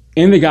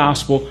in the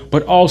gospel,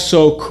 but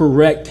also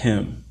correct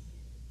him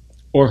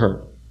or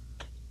her.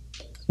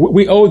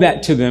 We owe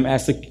that to them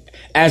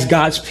as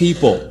God's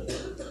people,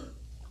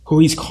 who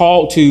he's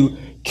called to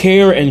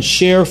care and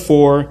share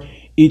for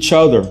each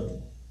other.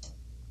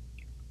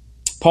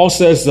 Paul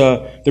says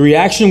the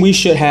reaction we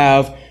should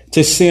have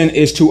to sin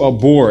is to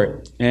abhor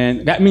it.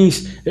 And that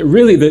means that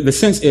really the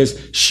sense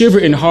is shiver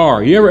in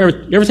horror. You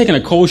ever taken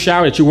a cold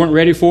shower that you weren't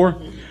ready for?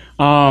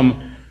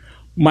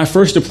 My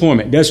first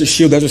deployment, Desert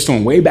Shield, Desert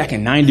Storm, way back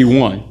in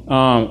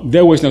 91,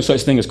 there was no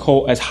such thing as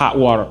hot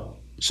water.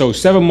 So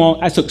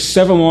I took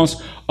 7 months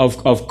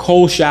of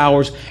cold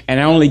showers, and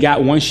I only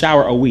got 1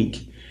 shower a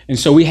week. And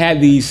so we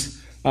had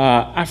these,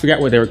 I forgot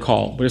what they were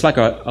called, but it's like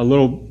a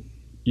little,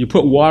 you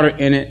put water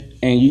in it,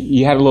 and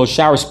you had a little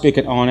shower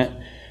spigot on it,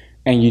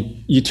 and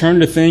you turn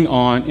the thing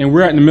on, and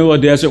we're out in the middle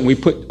of the desert, and we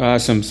put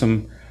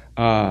some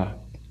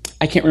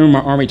I can't remember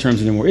my Army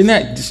terms anymore. Isn't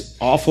that just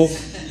awful?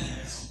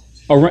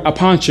 A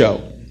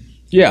poncho.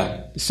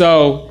 Yeah.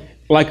 So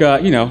like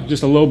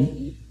just a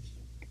little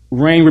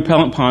rain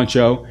repellent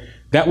poncho.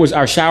 That was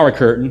our shower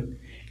curtain.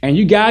 And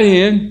you got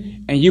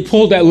in and you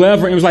pulled that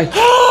lever and it was like,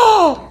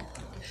 oh!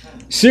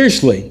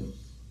 Seriously.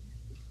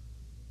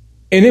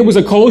 And it was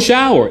a cold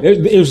shower.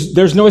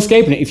 There's no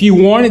escaping it. If you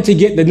wanted to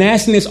get the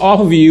nastiness off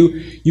of you,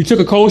 you took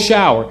a cold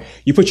shower.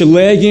 You put your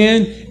leg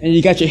in and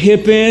you got your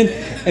hip in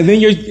and then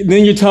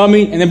your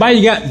tummy. And then by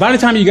the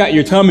time you got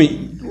your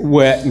tummy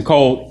wet and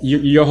cold,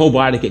 your whole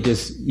body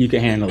you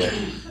could handle it.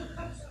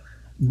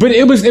 But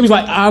it was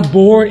like I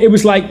bored. It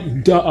was like,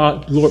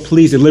 Lord,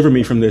 please deliver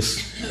me from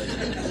this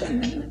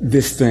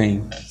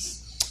thing.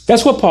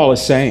 That's what Paul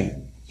is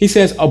saying. He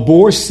says,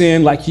 abhor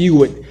sin like you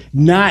would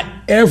not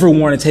ever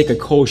want to take a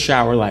cold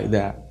shower like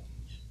that.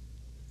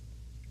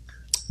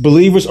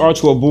 Believers are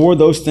to abhor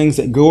those things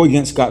that go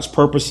against God's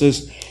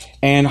purposes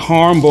and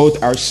harm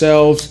both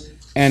ourselves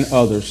and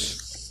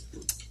others.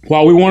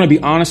 While we want to be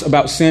honest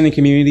about sin in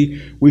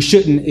community, we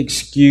shouldn't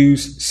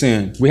excuse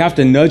sin. We have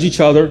to nudge each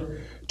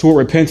other toward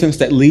repentance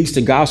that leads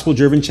to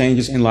gospel-driven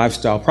changes in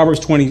lifestyle. Proverbs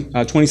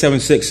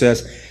 27:6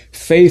 says,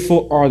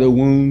 faithful are the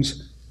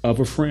wounds of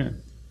a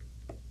friend.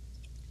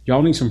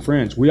 Y'all need some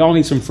friends. We all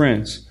need some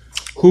friends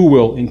who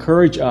will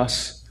encourage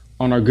us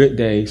on our good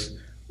days,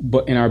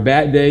 but in our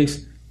bad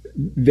days,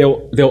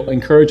 they'll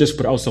encourage us,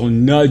 but also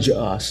nudge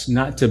us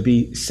not to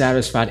be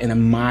satisfied in a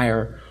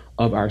mire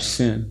of our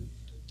sin.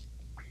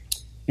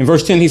 In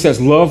verse 10, he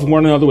says, love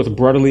one another with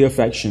brotherly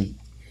affection.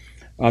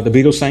 The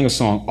Beatles sang a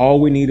song, All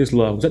We Need Is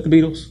Love. Was that the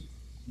Beatles?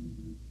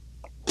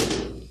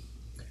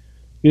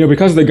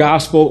 Because of the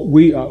gospel,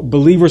 we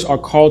believers are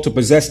called to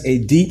possess a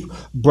deep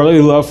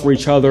brotherly love for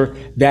each other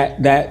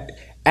that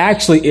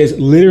actually is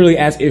literally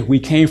as if we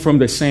came from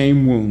the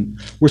same womb.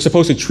 We're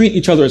supposed to treat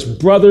each other as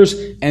brothers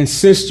and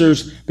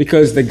sisters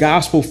because the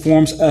gospel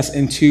forms us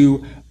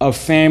into a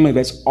family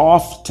that's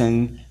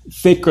often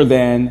thicker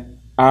than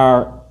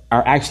our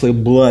actually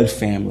blood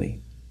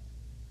family.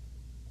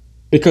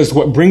 Because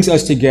what brings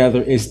us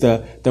together is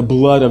the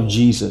blood of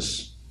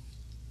Jesus.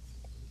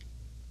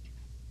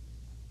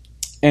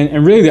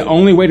 And really the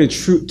only way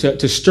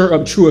to stir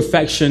up true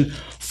affection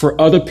for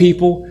other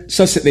people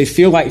such that they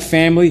feel like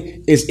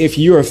family is if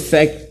you're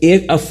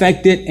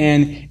affected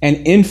and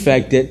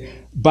infected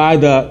by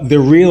the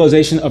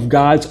realization of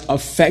God's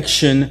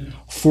affection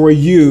for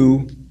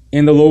you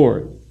in the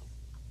Lord.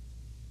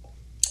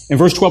 In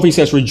verse 12, he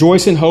says,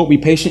 rejoice in hope, be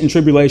patient in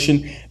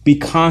tribulation, be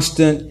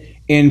constant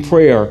in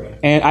prayer.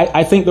 And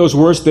I think those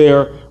words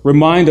there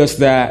remind us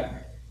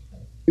that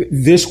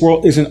this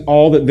world isn't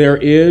all that there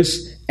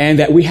is, and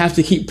that we have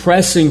to keep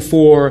pressing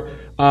for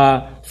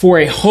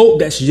a hope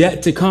that's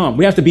yet to come.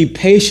 We have to be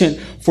patient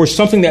for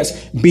something that's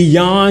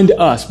beyond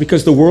us,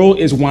 because the world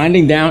is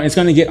winding down. It's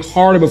going to get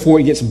harder before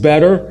it gets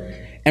better.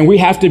 And we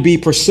have to be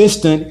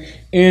persistent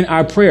in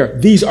our prayer.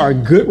 These are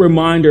good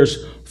reminders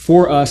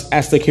for us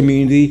as the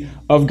community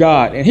of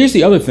God. And here's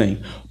the other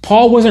thing.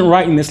 Paul wasn't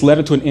writing this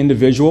letter to an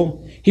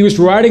individual. He was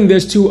writing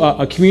this to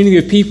a community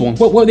of people.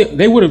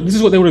 This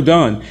is what they would have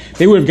done.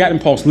 They would have gotten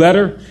Paul's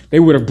letter. They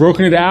would have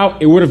broken it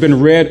out. It would have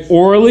been read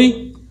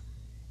orally.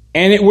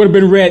 And it would have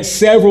been read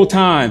several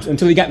times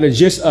until he got the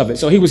gist of it.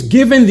 So he was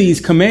given these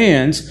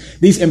commands,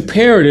 these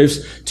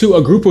imperatives to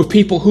a group of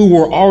people who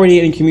were already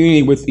in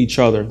community with each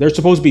other. They're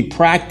supposed to be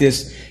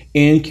practiced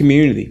in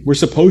community. We're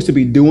supposed to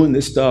be doing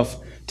this stuff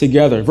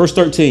together. Verse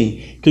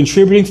 13,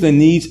 contributing to the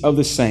needs of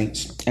the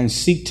saints and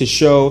seek to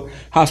show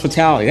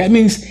hospitality. That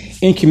means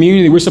in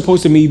community, we're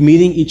supposed to be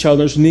meeting each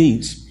other's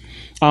needs.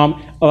 A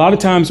lot of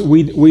times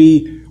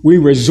we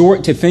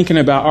resort to thinking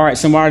about, all right,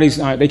 somebody's,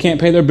 they can't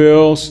pay their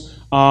bills.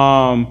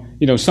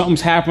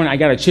 Something's happening. I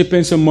got to chip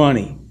in some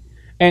money.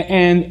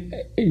 And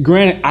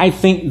granted, I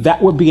think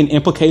that would be an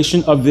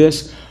implication of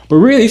this. But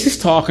really, this is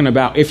talking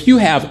about if you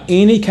have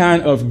any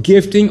kind of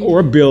gifting or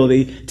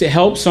ability to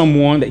help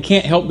someone that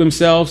can't help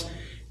themselves,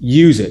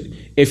 use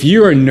it. If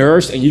you're a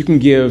nurse and you can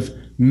give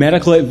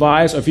medical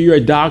advice, or if you're a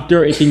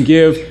doctor, it can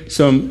give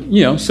some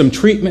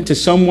treatment to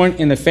someone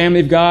in the family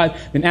of God,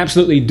 then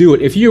absolutely do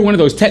it. If you're one of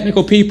those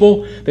technical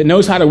people that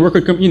knows how to work,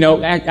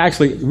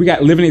 actually, we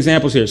got living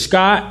examples here.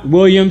 Scott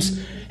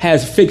Williams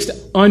has fixed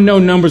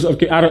unknown numbers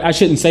of, I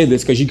shouldn't say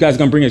this because you guys are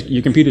going to bring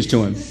your computers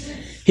to him.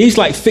 He's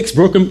like fixed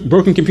broken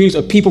computers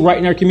of people right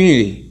in our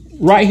community,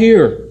 right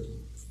here.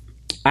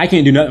 I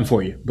can't do nothing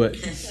for you, but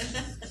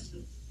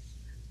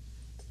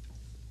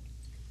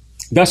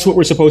that's what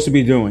we're supposed to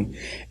be doing.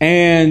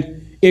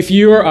 And if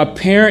you're a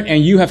parent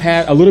and you have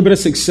had a little bit of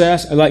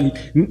success, like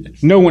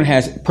no one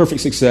has perfect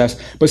success,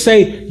 but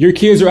say your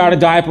kids are out of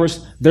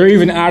diapers, they're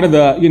even out of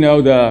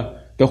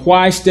the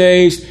why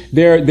stage,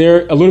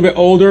 they're a little bit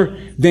older,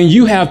 then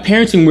you have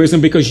parenting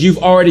wisdom because you've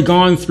already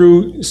gone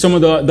through some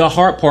of the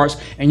hard parts,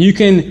 and you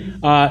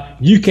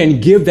can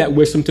give that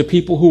wisdom to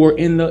people who are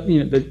in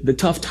the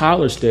tough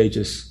toddler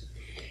stages.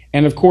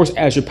 And of course,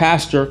 as your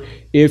pastor,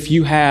 if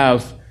you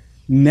have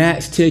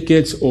Nats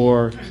tickets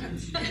or,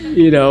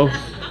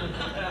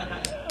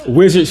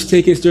 Wizards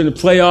tickets during the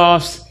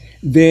playoffs,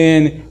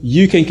 then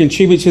you can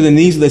contribute to the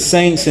needs of the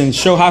saints and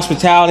show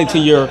hospitality to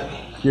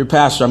your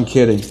pastor. I'm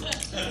kidding.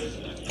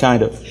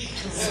 Kind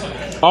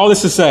of. All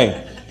this to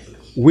say,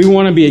 we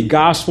want to be a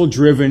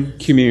gospel-driven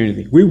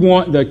community. We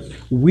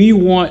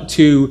want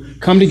to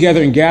come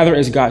together and gather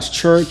as God's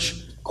church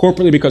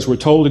corporately because we're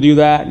told to do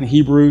that in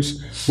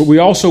Hebrews. But we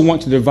also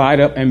want to divide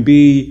up and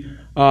be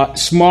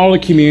smaller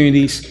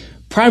communities,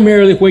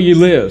 primarily where you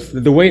live.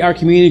 The way our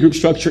community group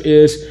structure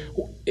is,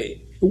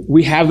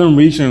 we have them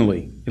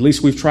regionally. At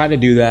least we've tried to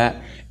do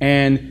that.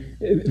 And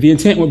the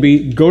intent would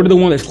be go to the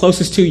one that's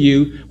closest to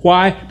you.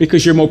 Why?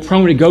 Because you're more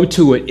prone to go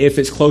to it if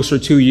it's closer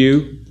to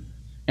you.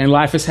 And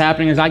life is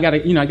happening as I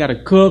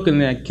gotta cook,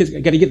 and the kids, I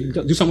gotta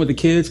do something with the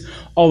kids,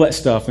 all that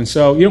stuff. And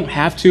so you don't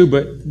have to,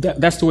 but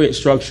that's the way it's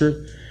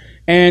structured.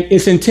 And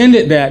it's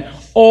intended that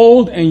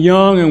old and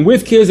young and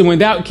with kids and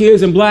without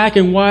kids and black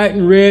and white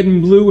and red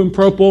and blue and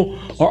purple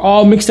are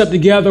all mixed up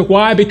together.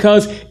 Why?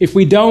 Because if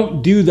we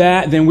don't do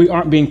that, then we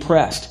aren't being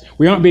pressed.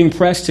 We aren't being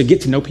pressed to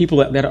get to know people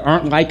that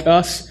aren't like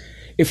us.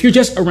 If you're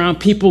just around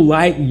people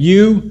like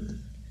you,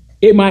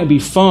 it might be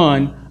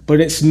fun, but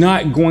it's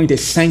not going to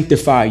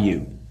sanctify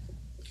you.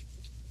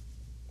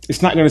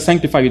 It's not going to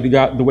sanctify you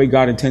the way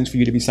God intends for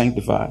you to be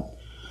sanctified.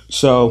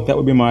 So that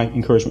would be my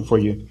encouragement for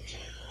you.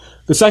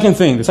 The second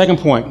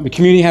point, the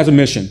community has a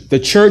mission. The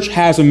church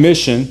has a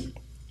mission.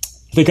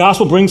 The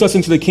gospel brings us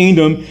into the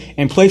kingdom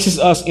and places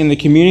us in the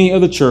community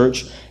of the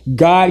church.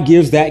 God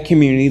gives that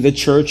community, the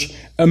church,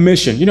 a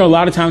mission. A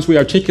lot of times we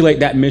articulate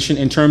that mission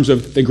in terms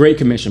of the Great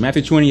Commission,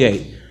 Matthew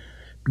 28.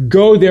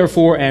 Go,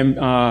 therefore,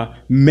 and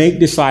make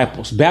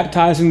disciples,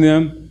 baptizing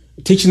them,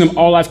 teaching them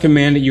all I've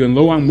commanded you, and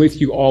lo, I'm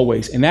with you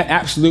always. And that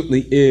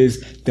absolutely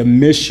is the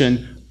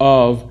mission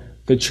of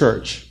the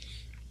church.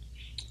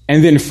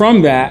 And then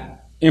from that,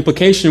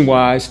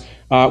 implication-wise,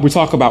 we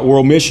talk about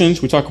world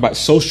missions. We talk about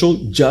social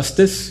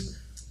justice.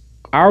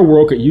 Our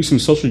world could use some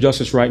social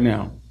justice right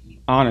now,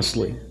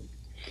 honestly.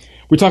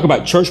 We talk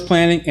about church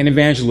planting and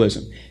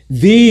evangelism.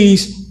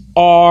 These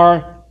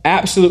are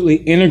absolutely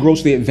integral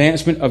to the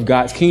advancement of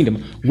God's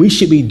kingdom. We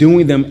should be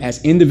doing them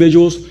as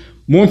individuals.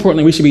 More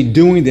importantly, we should be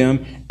doing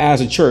them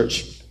as a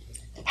church.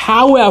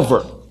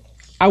 However,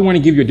 I want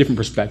to give you a different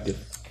perspective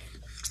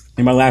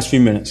in my last few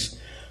minutes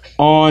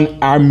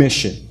on our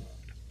mission.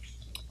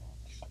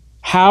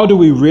 How do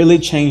we really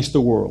change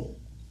the world?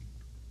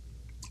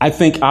 I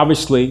think,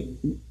 obviously,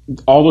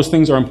 all those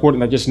things are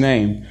important that I just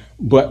named.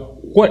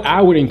 But what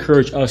I would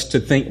encourage us to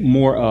think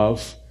more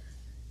of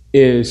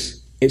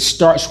is it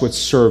starts with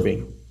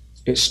serving.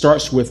 It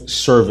starts with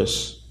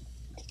service.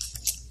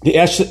 The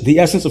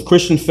essence of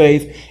Christian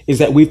faith is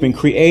that we've been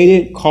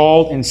created,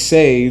 called, and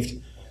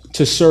saved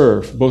to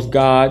serve both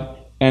God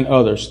and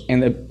others.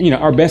 And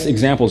our best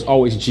example is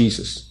always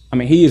Jesus.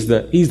 He's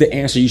the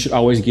answer you should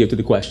always give to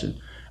the question.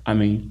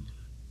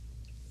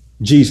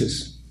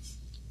 Jesus.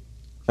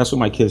 That's what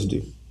my kids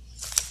do.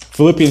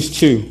 Philippians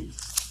 2,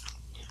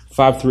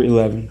 5 through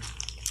 11.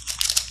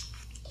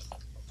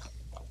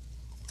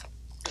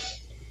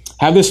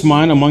 Have this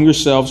mind among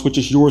yourselves, which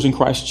is yours in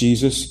Christ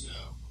Jesus,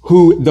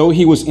 who, though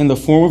he was in the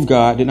form of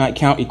God, did not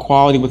count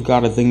equality with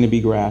God a thing to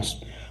be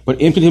grasped,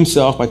 but emptied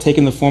himself by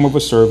taking the form of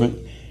a servant,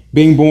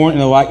 being born in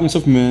the likeness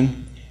of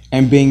men,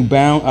 And being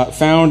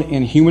found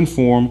in human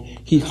form,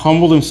 he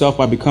humbled himself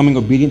by becoming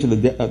obedient to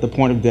the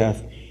point of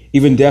death,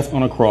 even death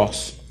on a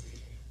cross.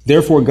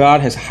 Therefore,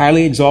 God has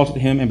highly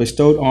exalted him and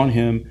bestowed on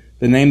him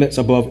the name that's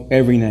above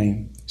every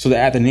name, so that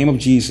at the name of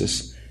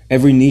Jesus,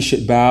 every knee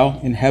should bow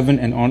in heaven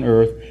and on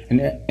earth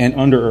and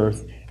under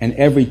earth, and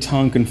every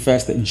tongue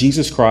confess that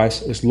Jesus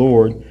Christ is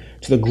Lord,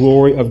 to the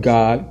glory of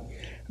God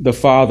the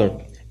Father.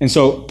 And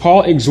so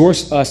Paul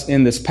exhorts us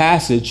in this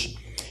passage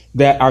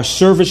that our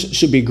service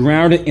should be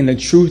grounded in the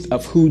truth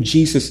of who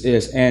Jesus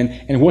is.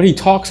 And what he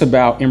talks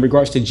about in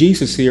regards to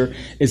Jesus here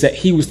is that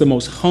he was the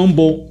most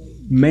humble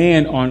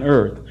man on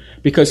earth,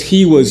 because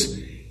he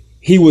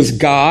was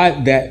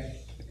God that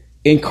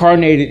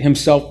incarnated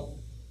himself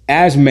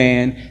as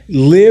man,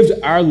 lived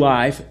our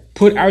life,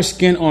 put our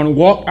skin on,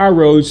 walked our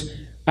roads.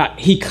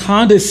 He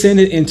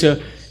condescended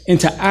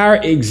into our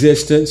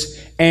existence.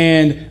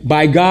 And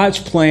by God's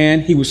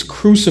plan, he was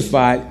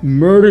crucified,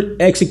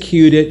 murdered,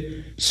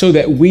 executed, so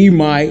that we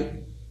might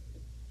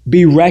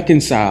be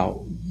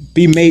reconciled,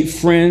 be made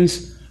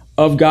friends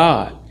of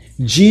God.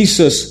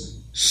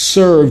 Jesus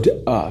served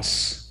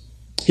us.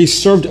 He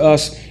served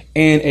us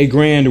in a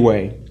grand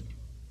way.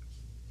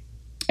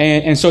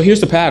 And so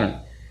here's the pattern.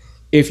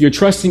 If you're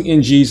trusting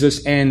in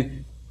Jesus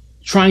and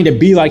trying to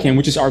be like him,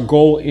 which is our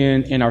goal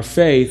in our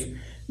faith,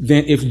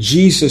 then if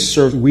Jesus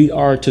served, we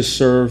are to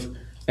serve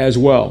as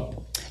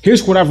well.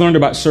 Here's what I've learned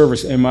about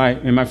service in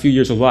my few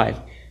years of life.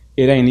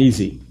 It ain't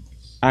easy.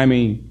 I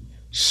mean,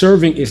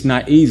 serving is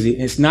not easy.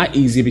 It's not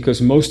easy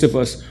because most of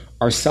us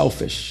are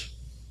selfish.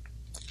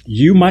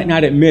 You might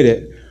not admit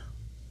it,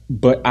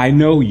 but I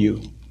know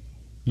you.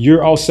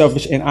 You're all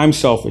selfish and I'm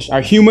selfish.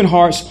 Our human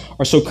hearts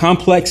are so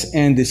complex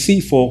and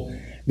deceitful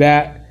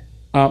that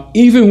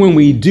even when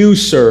we do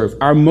serve,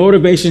 our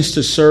motivations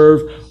to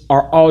serve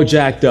are all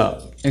jacked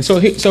up. And so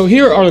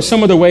here are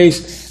some of the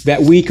ways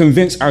that we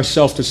convince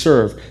ourselves to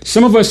serve.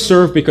 Some of us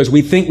serve because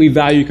we think we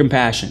value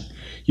compassion.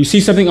 You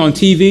see something on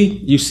TV,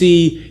 you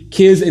see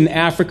kids in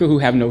Africa who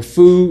have no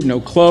food,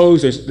 no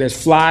clothes,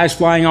 there's flies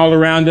flying all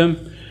around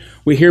them.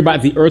 We hear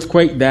about the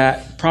earthquake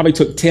that probably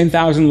took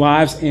 10,000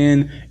 lives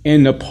in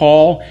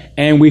Nepal,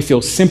 and we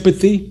feel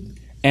sympathy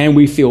and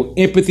we feel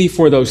empathy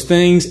for those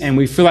things, and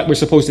we feel like we're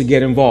supposed to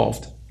get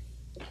involved.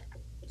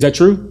 Is that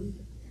true?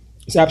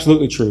 It's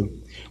absolutely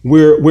true.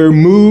 We're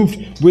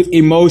moved with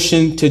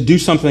emotion to do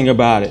something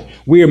about it.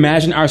 We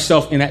imagine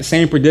ourselves in that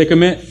same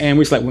predicament, and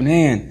we're just like, well,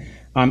 man,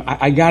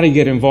 I got to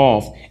get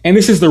involved. And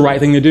this is the right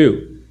thing to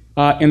do.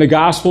 In the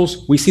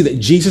Gospels, we see that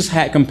Jesus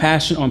had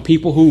compassion on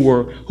people who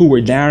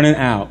were down and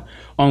out,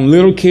 on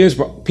little kids,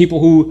 people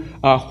who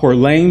were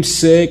lame,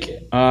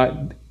 sick,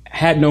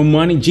 had no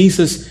money.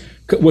 Jesus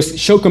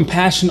showed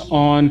compassion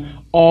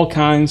on all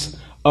kinds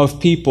of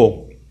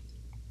people.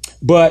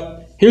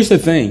 But here's the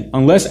thing.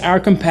 Unless our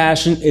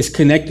compassion is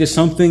connected to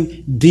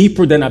something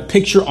deeper than a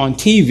picture on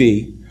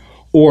TV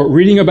or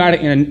reading about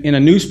it in a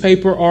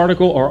newspaper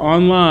article or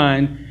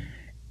online,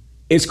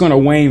 it's going to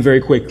wane very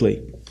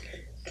quickly.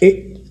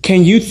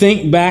 Can you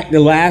think back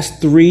the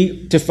last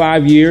 3 to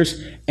 5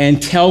 years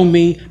and tell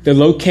me the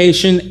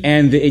location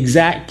and the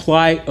exact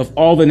plight of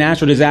all the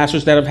natural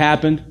disasters that have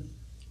happened?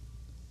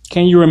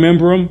 Can you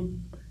remember them?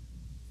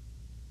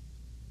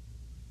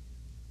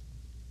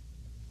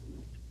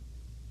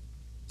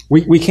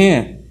 We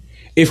can.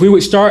 If we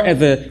would start at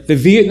the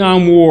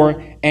Vietnam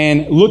War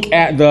and look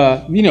at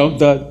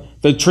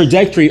the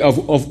trajectory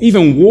of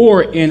even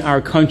war in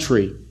our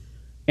country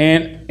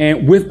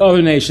and with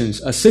other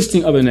nations,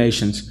 assisting other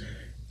nations,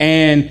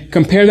 and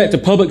compare that to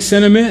public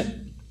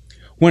sentiment,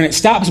 when it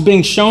stops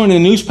being shown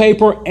in the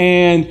newspaper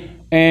and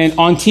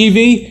on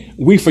TV,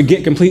 we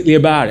forget completely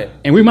about it.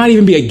 And we might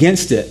even be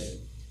against it.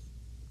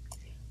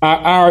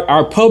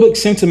 Our public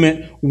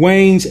sentiment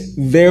wanes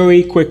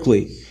very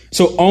quickly.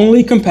 So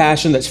only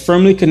compassion that's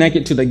firmly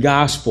connected to the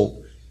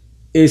gospel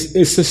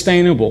is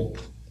sustainable.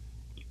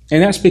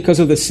 And that's because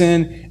of the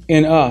sin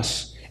in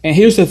us. And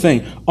here's the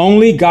thing.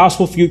 Only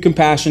gospel-fueled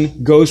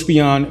compassion goes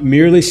beyond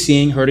merely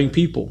seeing hurting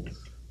people.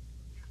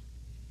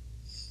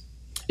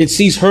 It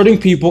sees hurting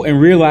people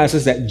and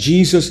realizes that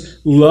Jesus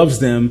loves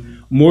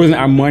them more than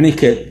our money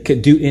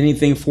could do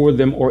anything for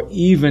them, or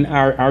even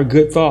our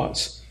good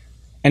thoughts.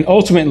 And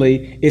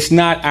ultimately, it's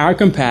not our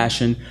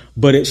compassion,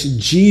 but it's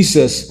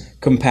Jesus'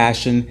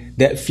 compassion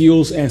that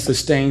fuels and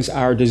sustains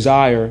our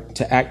desire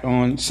to act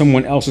on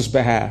someone else's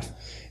behalf.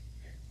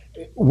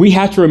 We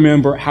have to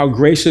remember how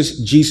gracious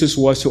Jesus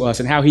was to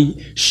us and how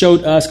he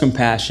showed us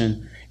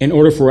compassion in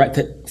order for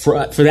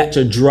that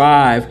to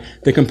drive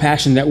the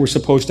compassion that we're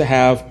supposed to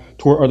have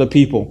toward other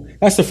people.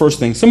 That's the first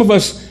thing. Some of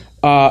us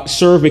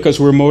serve because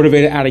we're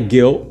motivated out of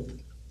guilt.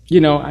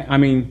 You know, I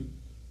mean,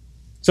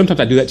 sometimes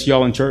I do that to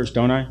y'all in church,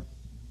 don't I?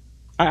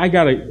 I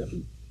gotta.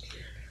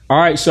 All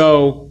right,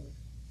 so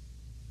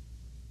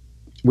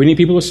we need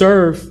people to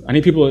serve. I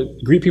need people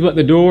to greet people at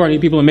the door. I need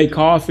people to make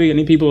coffee. I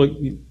need people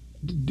to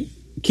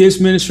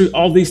kids ministry,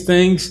 all these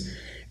things.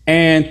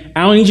 And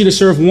I don't need you to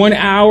serve 1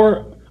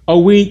 hour a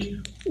week,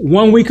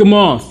 1 week a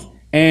month.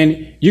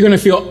 And you're going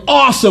to feel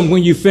awesome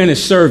when you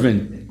finish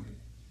serving.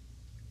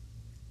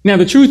 Now,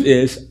 the truth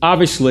is,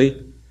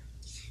 obviously,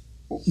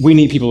 we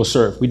need people to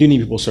serve. We do need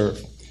people to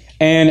serve.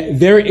 And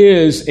there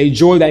is a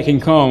joy that can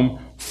come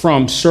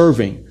from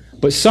serving.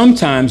 But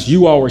sometimes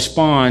you all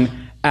respond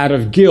out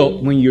of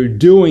guilt when you're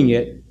doing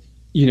it,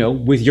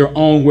 with your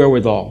own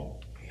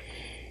wherewithal.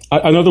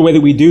 Another way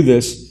that we do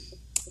this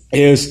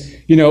is,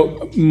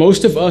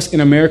 most of us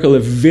in America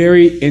live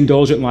very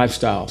indulgent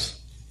lifestyles.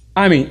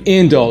 I mean,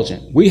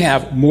 indulgent. We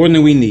have more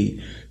than we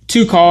need.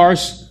 2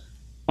 cars,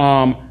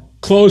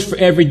 clothes for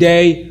every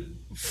day,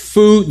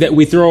 food that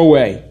we throw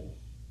away.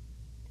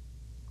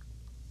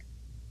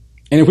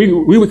 And if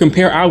we would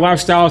compare our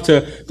lifestyle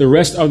to the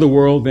rest of the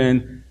world,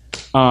 then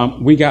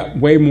we got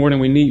way more than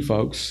we need,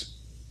 folks.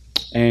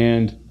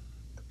 And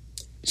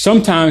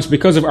sometimes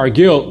because of our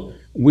guilt,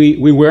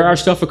 we wear our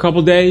stuff a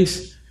couple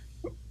days,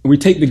 we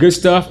take the good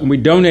stuff and we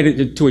donate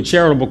it to a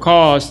charitable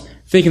cause,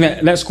 thinking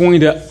that that's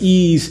going to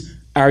ease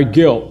our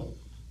guilt.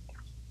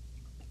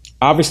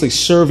 Obviously,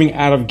 serving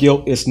out of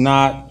guilt is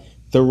not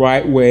the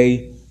right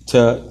way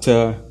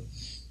to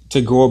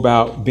go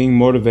about being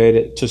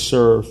motivated to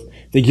serve.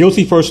 The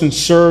guilty person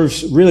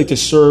serves really to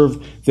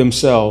serve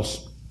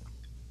themselves.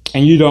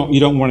 And you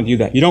don't want to do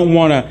that. You don't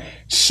want to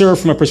serve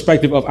from a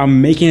perspective of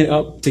I'm making it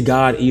up to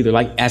God either,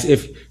 like as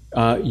if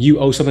you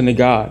owe something to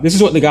God. This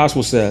is what the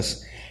gospel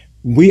says.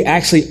 We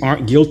actually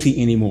aren't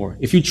guilty anymore.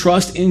 If you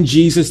trust in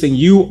Jesus, then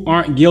you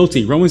aren't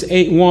guilty. Romans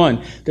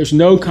 8:1, there's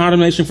no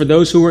condemnation for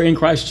those who are in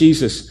Christ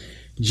Jesus.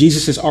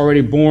 Jesus has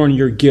already borne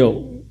your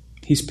guilt.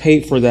 He's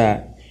paid for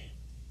that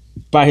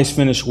by his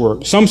finished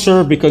work. Some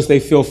serve because they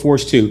feel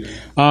forced to.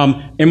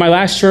 In my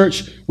last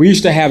church, we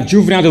used to have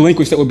juvenile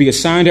delinquents that would be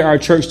assigned to our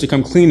church to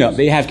come clean up.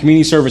 They have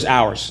community service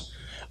hours.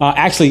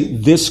 Actually,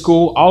 this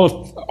school,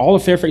 all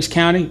of Fairfax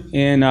County,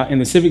 in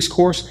the civics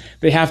course,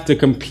 they have to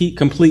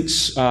complete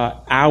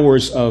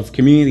hours of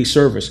community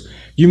service.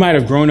 You might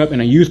have grown up in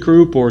a youth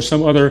group or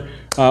some other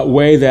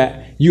way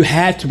that you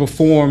had to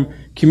perform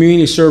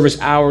community service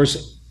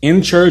hours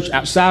in church,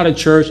 outside of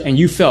church, and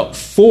you felt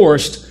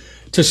forced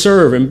to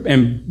serve.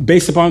 And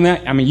based upon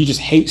that, I mean, you just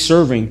hate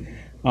serving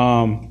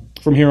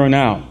from here on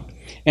out.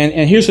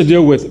 And here's the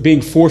deal with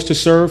being forced to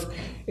serve.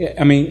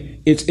 I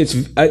mean, it's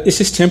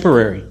just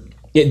temporary.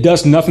 It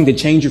does nothing to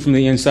change you from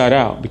the inside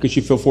out because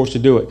you feel forced to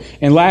do it.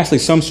 And lastly,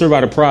 some serve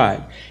out of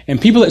pride. And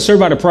people that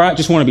serve out of pride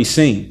just want to be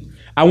seen.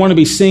 I want to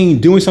be seen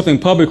doing something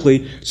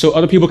publicly so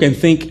other people can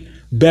think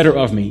better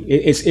of me.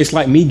 It's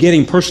like me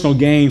getting personal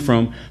gain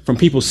from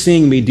people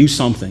seeing me do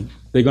something.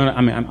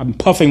 I'm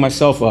puffing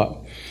myself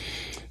up.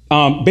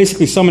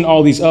 Basically, summing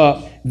all these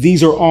up,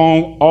 these are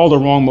all the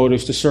wrong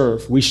motives to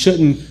serve. We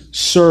shouldn't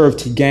serve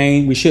to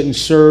gain. We shouldn't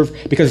serve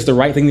because it's the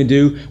right thing to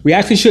do. We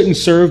actually shouldn't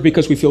serve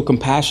because we feel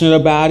compassionate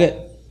about it.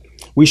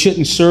 We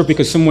shouldn't serve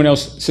because someone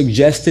else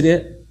suggested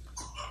it.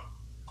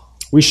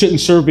 We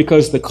shouldn't serve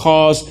because the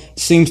cause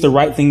seems the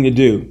right thing to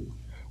do.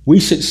 We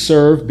should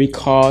serve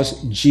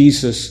because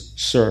Jesus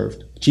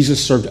served.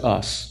 Jesus served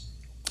us.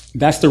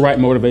 That's the right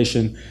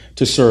motivation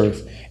to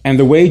serve. And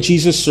the way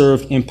Jesus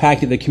served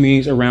impacted the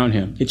communities around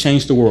him. It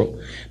changed the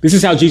world. This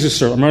is how Jesus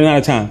served. I'm running out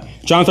of time.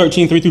 John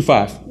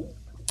 13:3-5.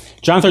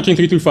 John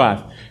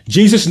 13:3-5.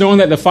 Jesus, knowing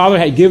that the Father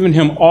had given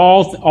him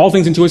all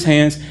things into his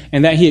hands,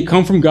 and that he had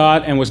come from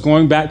God and was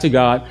going back to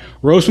God,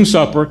 rose from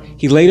supper.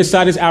 He laid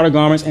aside his outer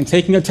garments, and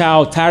taking a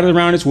towel, tied it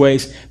around his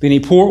waist. Then he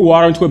poured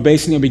water into a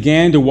basin and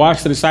began to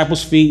wash the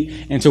disciples' feet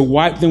and to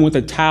wipe them with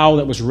a towel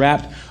that was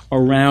wrapped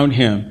around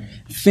him.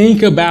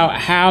 Think about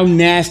how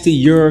nasty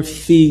your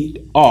feet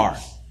are.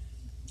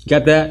 You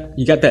got that?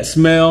 You got that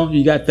smell?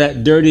 You got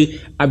that dirty,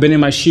 I've been in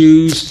my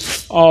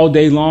shoes all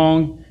day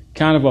long,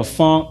 kind of a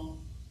funk.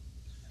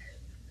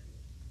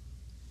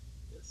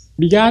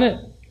 You got it?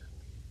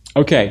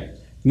 Okay.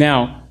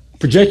 Now,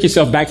 project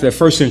yourself back to the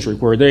first century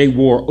where they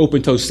wore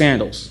open-toe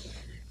sandals.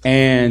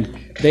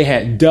 And they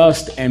had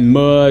dust and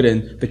mud.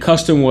 And the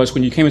custom was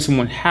when you came in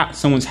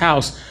someone's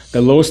house,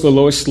 the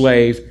lowest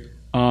slave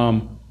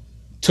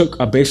took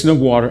a basin of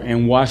water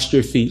and washed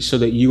your feet so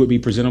that you would be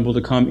presentable to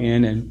come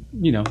in. And,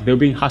 they were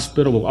being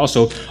hospitable.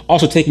 Also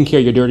taking care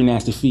of your dirty,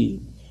 nasty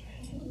feet.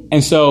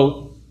 And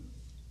so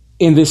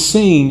in this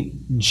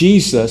scene,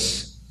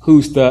 Jesus,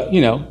 who's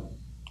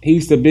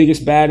he's the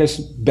biggest,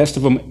 baddest, best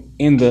of them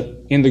in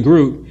the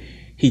group.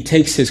 He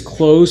takes his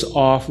clothes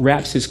off,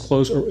 wraps his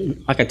clothes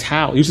like a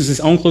towel, uses his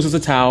own clothes as a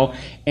towel,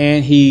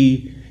 and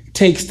he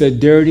takes the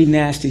dirty,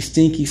 nasty,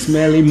 stinky,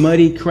 smelly,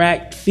 muddy,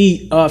 cracked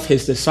feet of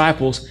his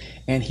disciples,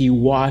 and he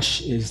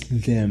washes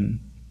them.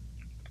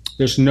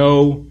 There's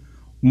no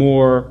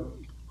more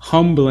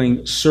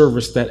humbling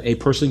service that a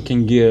person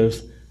can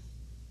give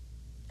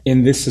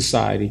in this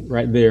society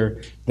right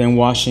there than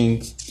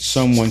washing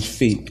someone's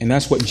feet. And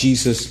that's what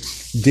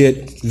Jesus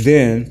did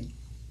then,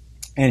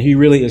 and he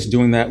really is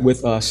doing that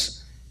with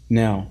us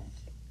now.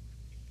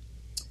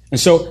 And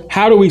so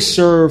how do we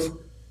serve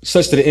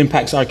such that it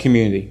impacts our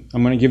community?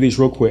 I'm going to give these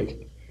real quick.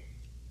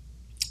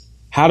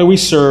 How do we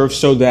serve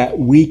so that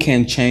we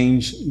can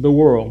change the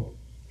world?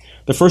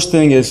 The first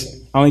thing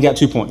is, I only got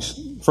 2 points.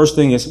 First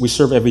thing is we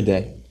serve every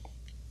day.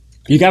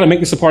 You got to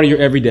make this a part of your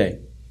everyday.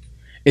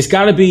 It's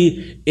got to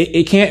be,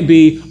 it can't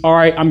be, all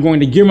right, I'm going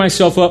to gear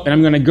myself up and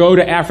I'm going to go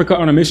to Africa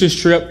on a missions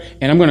trip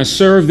and I'm going to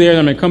serve there and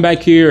I'm going to come back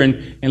here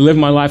and live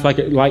my life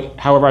like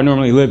however I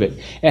normally live it.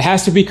 It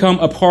has to become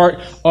a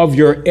part of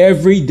your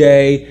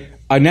everyday,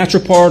 a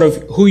natural part of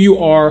who you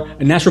are,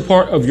 a natural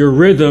part of your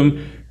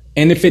rhythm.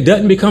 And if it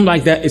doesn't become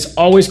like that, it's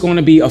always going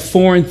to be a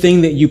foreign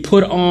thing that you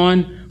put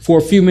on for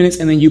a few minutes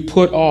and then you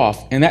put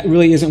off. And that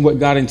really isn't what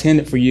God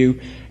intended for you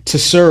to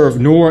serve,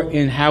 nor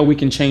in how we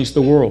can change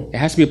the world. It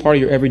has to be a part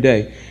of your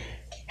everyday.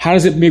 How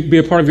does it be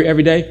a part of your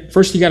everyday?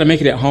 First, you got to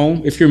make it at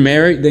home. If you're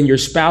married, then your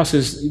spouse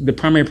is the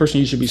primary person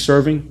you should be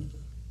serving.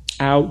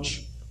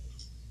 Ouch.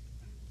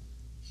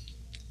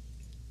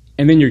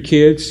 And then your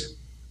kids.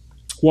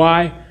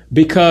 Why?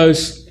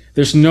 Because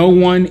there's no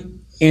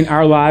one in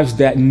our lives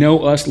that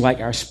know us like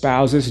our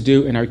spouses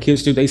do and our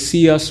kids do. They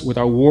see us with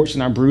our warts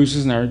and our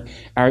bruises and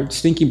our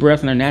stinky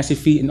breath and our nasty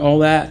feet and all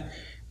that.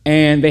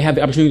 And they have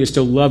the opportunity to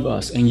still love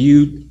us, and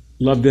you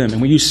love them.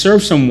 And when you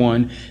serve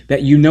someone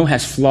that you know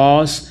has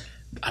flaws,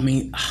 I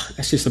mean,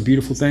 that's just a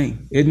beautiful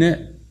thing, isn't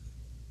it?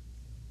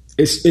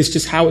 It's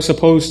just how it's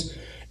supposed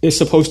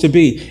to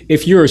be.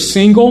 If you're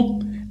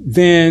single,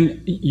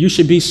 then you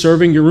should be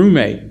serving your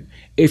roommate.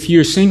 If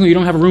you're single, you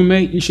don't have a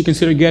roommate, you should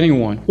consider getting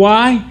one.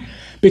 Why?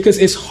 Because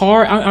it's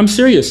hard. I'm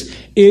serious.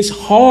 It's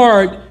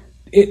hard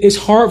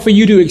for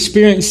you to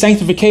experience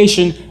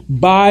sanctification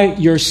by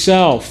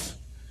yourself.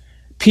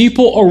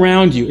 People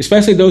around you,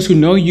 especially those who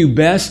know you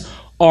best,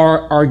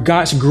 are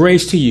God's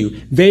grace to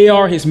you. They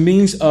are his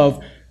means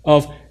of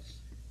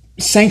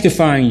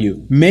sanctifying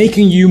you,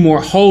 making you more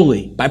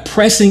holy by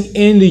pressing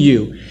into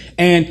you.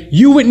 And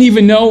you wouldn't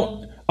even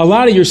know a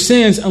lot of your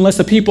sins unless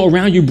the people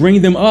around you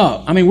bring them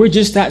up. I mean, we're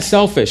just that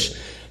selfish.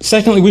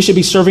 Secondly, we should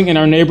be serving in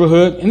our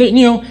neighborhood. And then,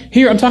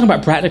 here I'm talking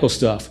about practical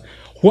stuff.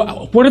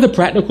 What are the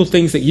practical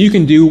things that you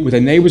can do with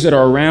the neighbors that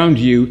are around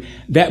you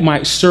that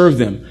might serve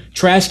them?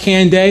 Trash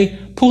can day,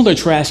 pull their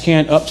trash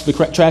can up to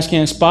the trash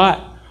can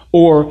spot,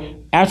 or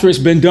after it's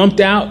been dumped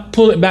out,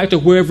 pull it back to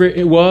wherever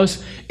it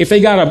was. If they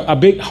got a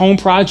big home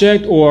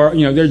project or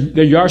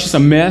their yard's just a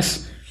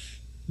mess,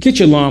 get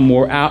your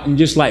lawnmower out and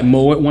just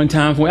mow it one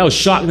time for it. That would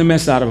shock the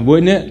mess out of them,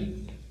 wouldn't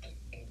it?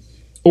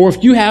 Or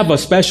if you have a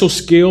special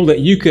skill that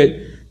you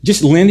could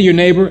just lend to your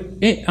neighbor.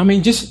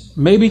 Just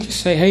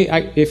say,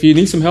 hey, if you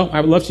need some help,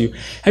 I would love to.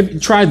 Have you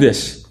tried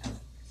this?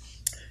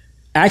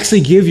 Actually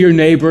give your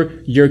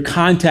neighbor your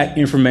contact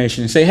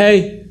information and say,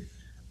 hey,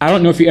 I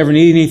don't know if you ever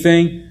need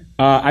anything.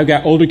 I've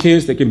got older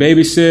kids that can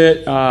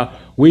babysit.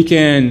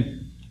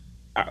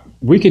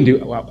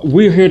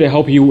 We're here to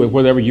help you with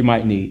whatever you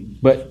might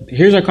need. But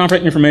here's our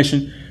contact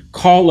information.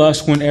 Call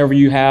us whenever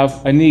you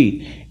have a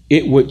need.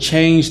 It would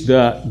change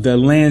the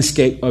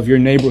landscape of your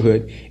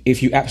neighborhood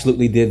if you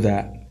absolutely did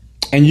that.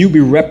 And you'd be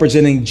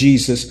representing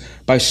Jesus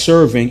by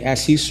serving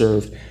as he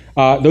served.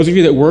 Those of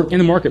you that work in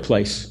the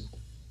marketplace,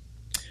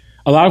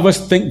 a lot of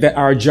us think that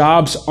our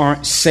jobs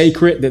aren't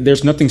sacred, that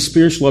there's nothing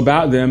spiritual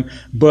about them,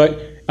 but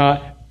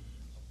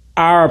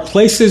our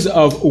places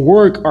of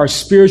work are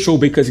spiritual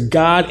because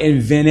God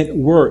invented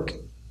work.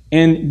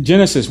 In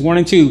Genesis 1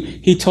 and 2,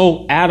 he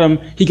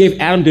gave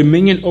Adam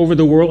dominion over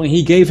the world, and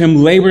he gave him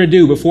labor to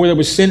do before there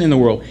was sin in the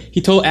world.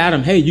 He told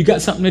Adam, hey, you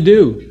got something to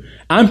do.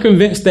 I'm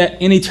convinced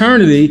that in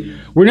eternity,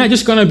 we're not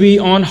just going to be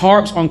on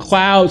harps, on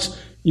clouds,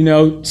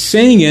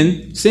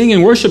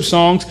 singing worship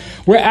songs.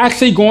 We're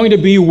actually going to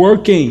be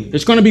working.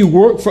 There's going to be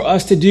work for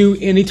us to do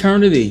in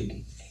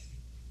eternity.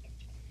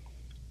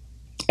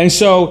 And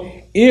so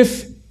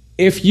if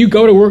you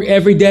go to work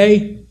every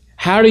day,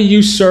 how do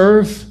you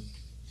serve?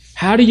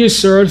 How do you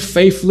serve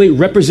faithfully,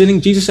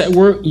 representing Jesus at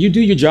work? You do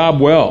your job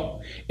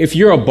well. If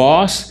you're a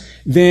boss,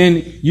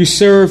 then you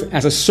serve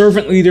as a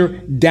servant leader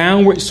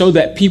downward so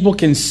that people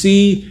can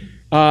see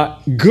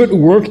good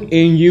work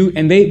in you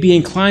and they be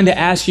inclined to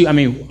ask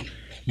you,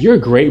 you're a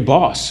great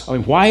boss.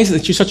 Why is it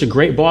that you're such a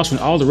great boss when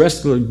all the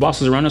rest of the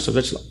bosses around us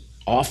are such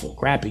awful,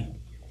 crappy?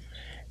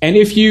 And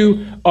if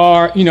you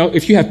are,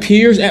 if you have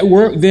peers at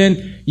work,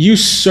 then you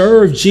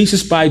serve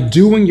Jesus by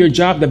doing your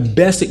job the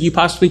best that you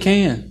possibly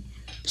can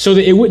so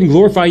that it wouldn't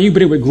glorify you,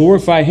 but it would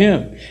glorify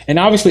him. And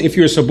obviously, if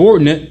you're a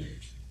subordinate,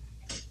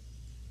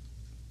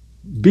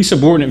 be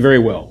subordinate very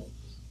well.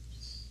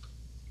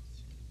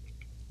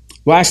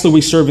 Lastly,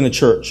 we serve in the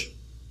church.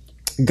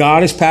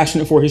 God is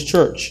passionate for his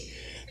church.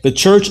 The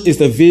church is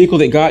the vehicle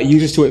that God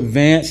uses to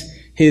advance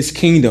his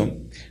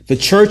kingdom. The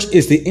church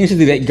is the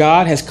entity that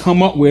God has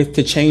come up with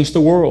to change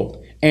the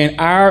world. And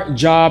our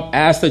job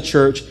as the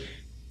church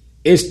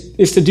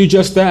is to do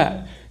just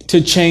that,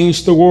 to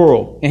change the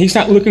world. And he's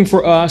not looking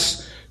for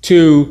us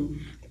to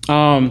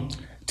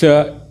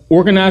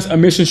organize a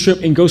mission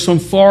trip and go some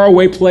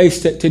faraway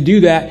place to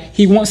do that.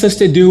 He wants us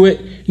to do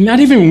it not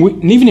even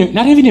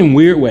in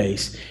weird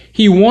ways.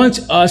 He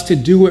wants us to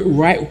do it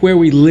right where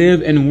we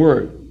live and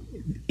work,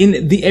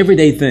 in the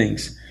everyday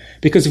things.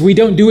 Because if we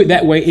don't do it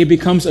that way, it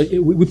becomes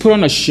we put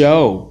on a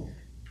show,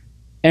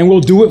 and we'll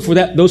do it for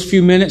those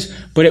few minutes,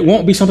 but it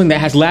won't be something that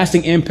has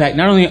lasting impact,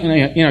 not only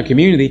in our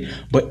community,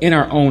 but in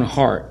our own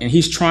heart. And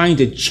he's trying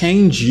to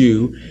change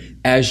you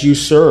as you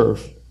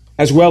serve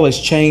as well as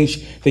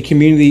change the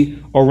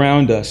community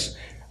around us.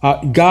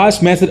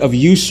 God's method of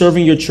you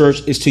serving your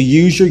church is to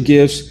use your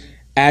gifts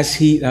as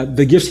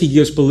the gifts he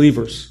gives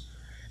believers.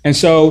 And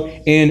so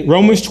in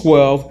Romans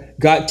 12,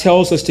 God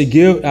tells us to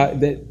give,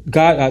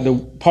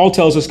 Paul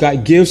tells us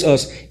God gives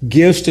us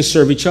gifts to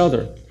serve each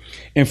other.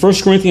 In 1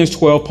 Corinthians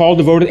 12, Paul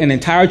devoted an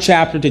entire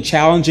chapter to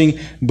challenging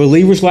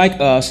believers like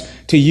us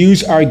to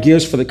use our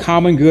gifts for the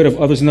common good of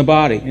others in the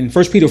body. In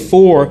 1 Peter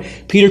 4,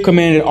 Peter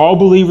commanded all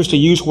believers to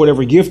use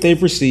whatever gift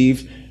they've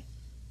received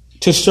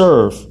to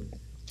serve.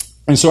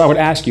 And so I would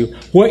ask you,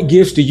 what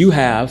gifts do you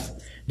have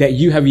that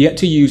you have yet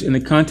to use in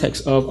the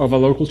context of a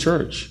local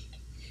church?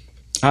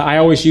 I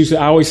always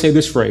say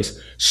this phrase: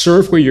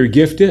 serve where you're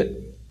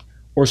gifted,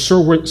 or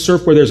serve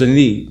where there's a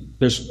need.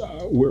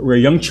 We're a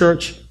young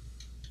church.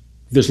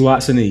 There's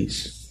lots of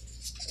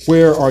needs.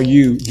 Where are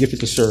you gifted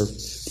to serve?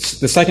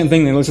 The second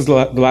thing, and this is the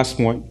last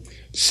point,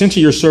 center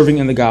your serving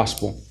in the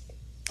gospel.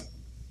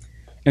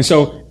 And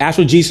so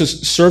after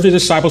Jesus served his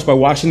disciples by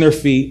washing their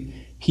feet,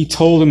 he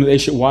told them that they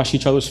should wash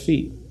each other's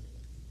feet.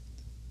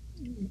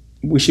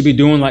 We should be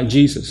doing like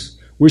Jesus.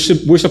 We're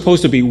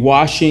supposed to be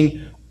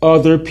washing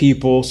other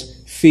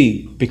people's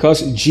feet.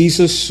 Because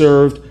Jesus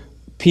served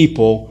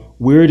people,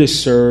 we're to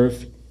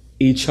serve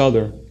each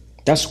other.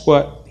 That's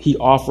what he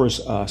offers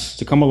us,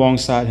 to come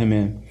alongside him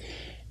in.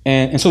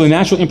 And so the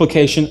natural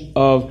implication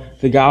of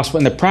the gospel,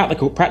 and the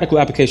practical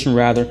application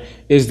rather,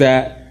 is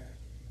that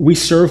we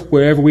serve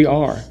wherever we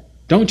are.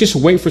 Don't just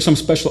wait for some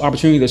special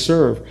opportunity to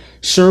serve.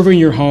 Serve in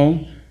your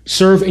home,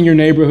 serve in your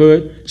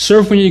neighborhood,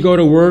 serve when you go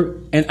to work,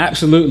 and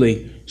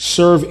absolutely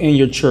serve in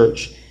your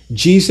church.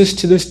 Jesus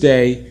to this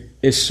day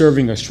is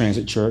serving us,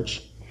 Transit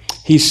Church.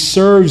 He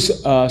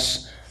serves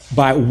us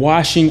by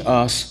washing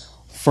us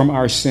from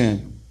our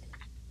sin.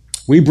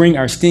 We bring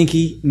our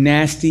stinky,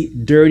 nasty,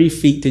 dirty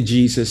feet to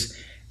Jesus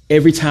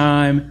every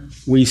time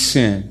we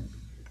sin.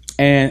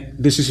 And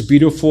this is a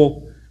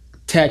beautiful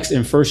text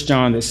in 1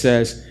 John that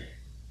says,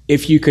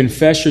 if you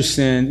confess your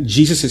sin,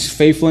 Jesus is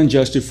faithful and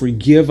just to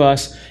forgive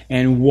us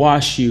and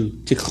wash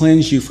you, to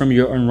cleanse you from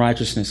your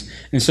unrighteousness.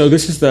 And so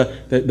this is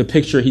the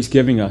picture he's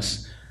giving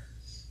us.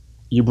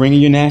 You're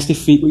bringing your nasty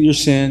feet with your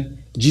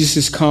sin. Jesus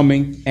is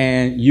coming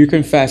and you're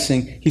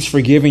confessing. He's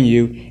forgiving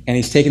you, and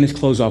he's taking his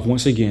clothes off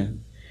once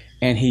again.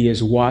 And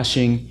he's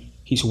washing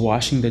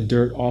the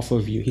dirt off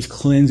of you. He's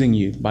cleansing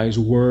you by his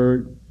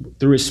word,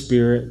 through his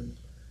spirit,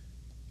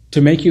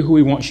 to make you who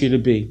he wants you to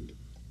be.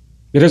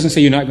 It doesn't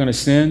say you're not going to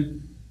sin.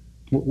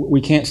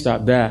 We can't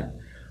stop that.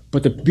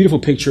 But the beautiful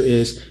picture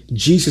is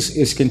Jesus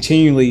is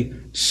continually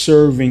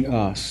serving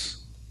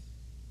us.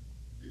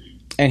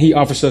 And he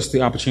offers us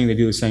the opportunity to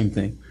do the same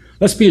thing.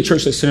 Let's be a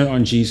church that's centered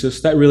on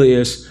Jesus. That really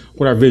is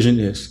what our vision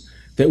is.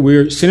 That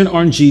we're centered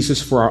on Jesus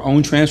for our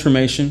own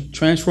transformation,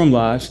 transform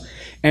lives,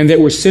 and that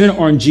we're centered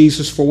on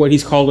Jesus for what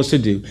he's called us to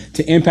do,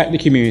 to impact the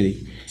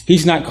community.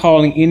 He's not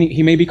calling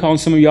he may be calling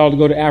some of y'all to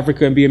go to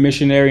Africa and be a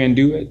missionary and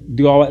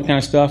do all that kind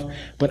of stuff,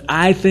 but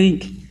I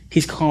think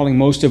he's calling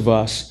most of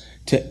us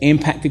to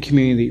impact the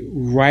community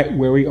right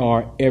where we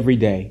are every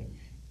day,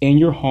 in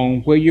your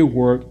home, where you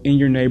work, in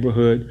your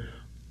neighborhood,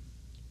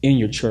 in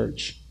your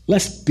church.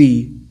 Let's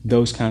be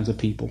those kinds of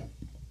people.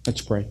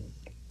 Let's pray.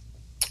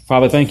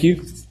 Father, thank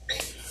you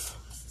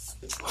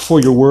for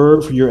your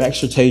word, for your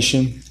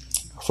exhortation,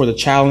 for the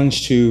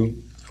challenge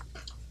to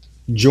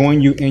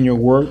join you in your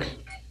work.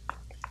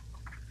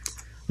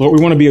 Lord,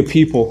 we want to be a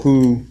people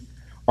who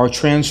are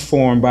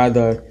transformed by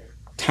the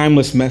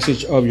timeless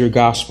message of your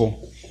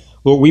gospel.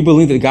 Lord, we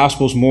believe that the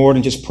gospel is more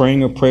than just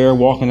praying a prayer,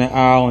 walking the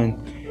aisle,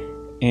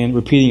 and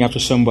repeating after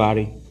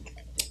somebody.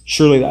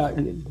 Surely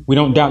we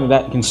don't doubt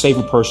that can save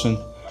a person,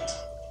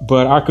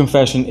 but our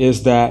confession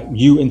is that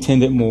you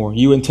intended more.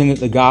 You intended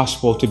the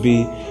gospel to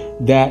be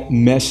that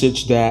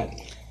message that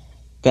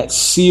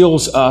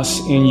seals us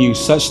in you,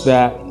 such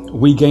that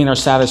we gain our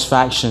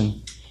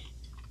satisfaction.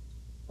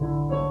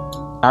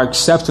 Our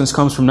acceptance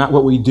comes from not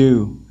what we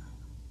do,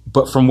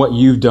 but from what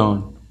you've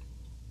done.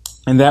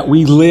 And that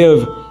we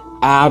live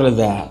out of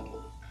that.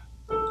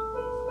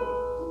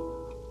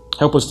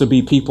 Help us to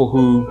be people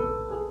who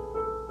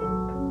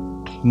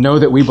know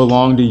that we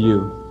belong to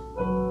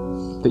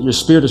you, that your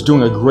Spirit is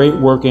doing a great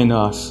work in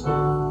us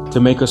to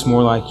make us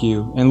more like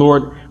you. And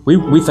Lord,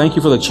 we thank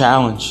you for the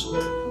challenge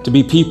to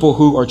be people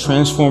who are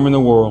transforming the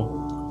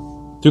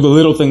world through the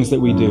little things that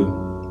we do.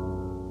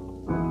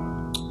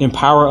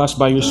 Empower us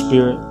by your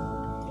Spirit.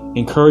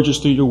 Encourage us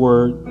through your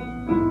word.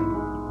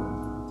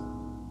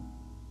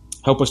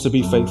 Help us to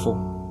be faithful.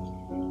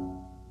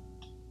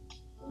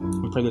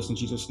 We pray this in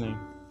Jesus' name.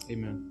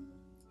 Amen.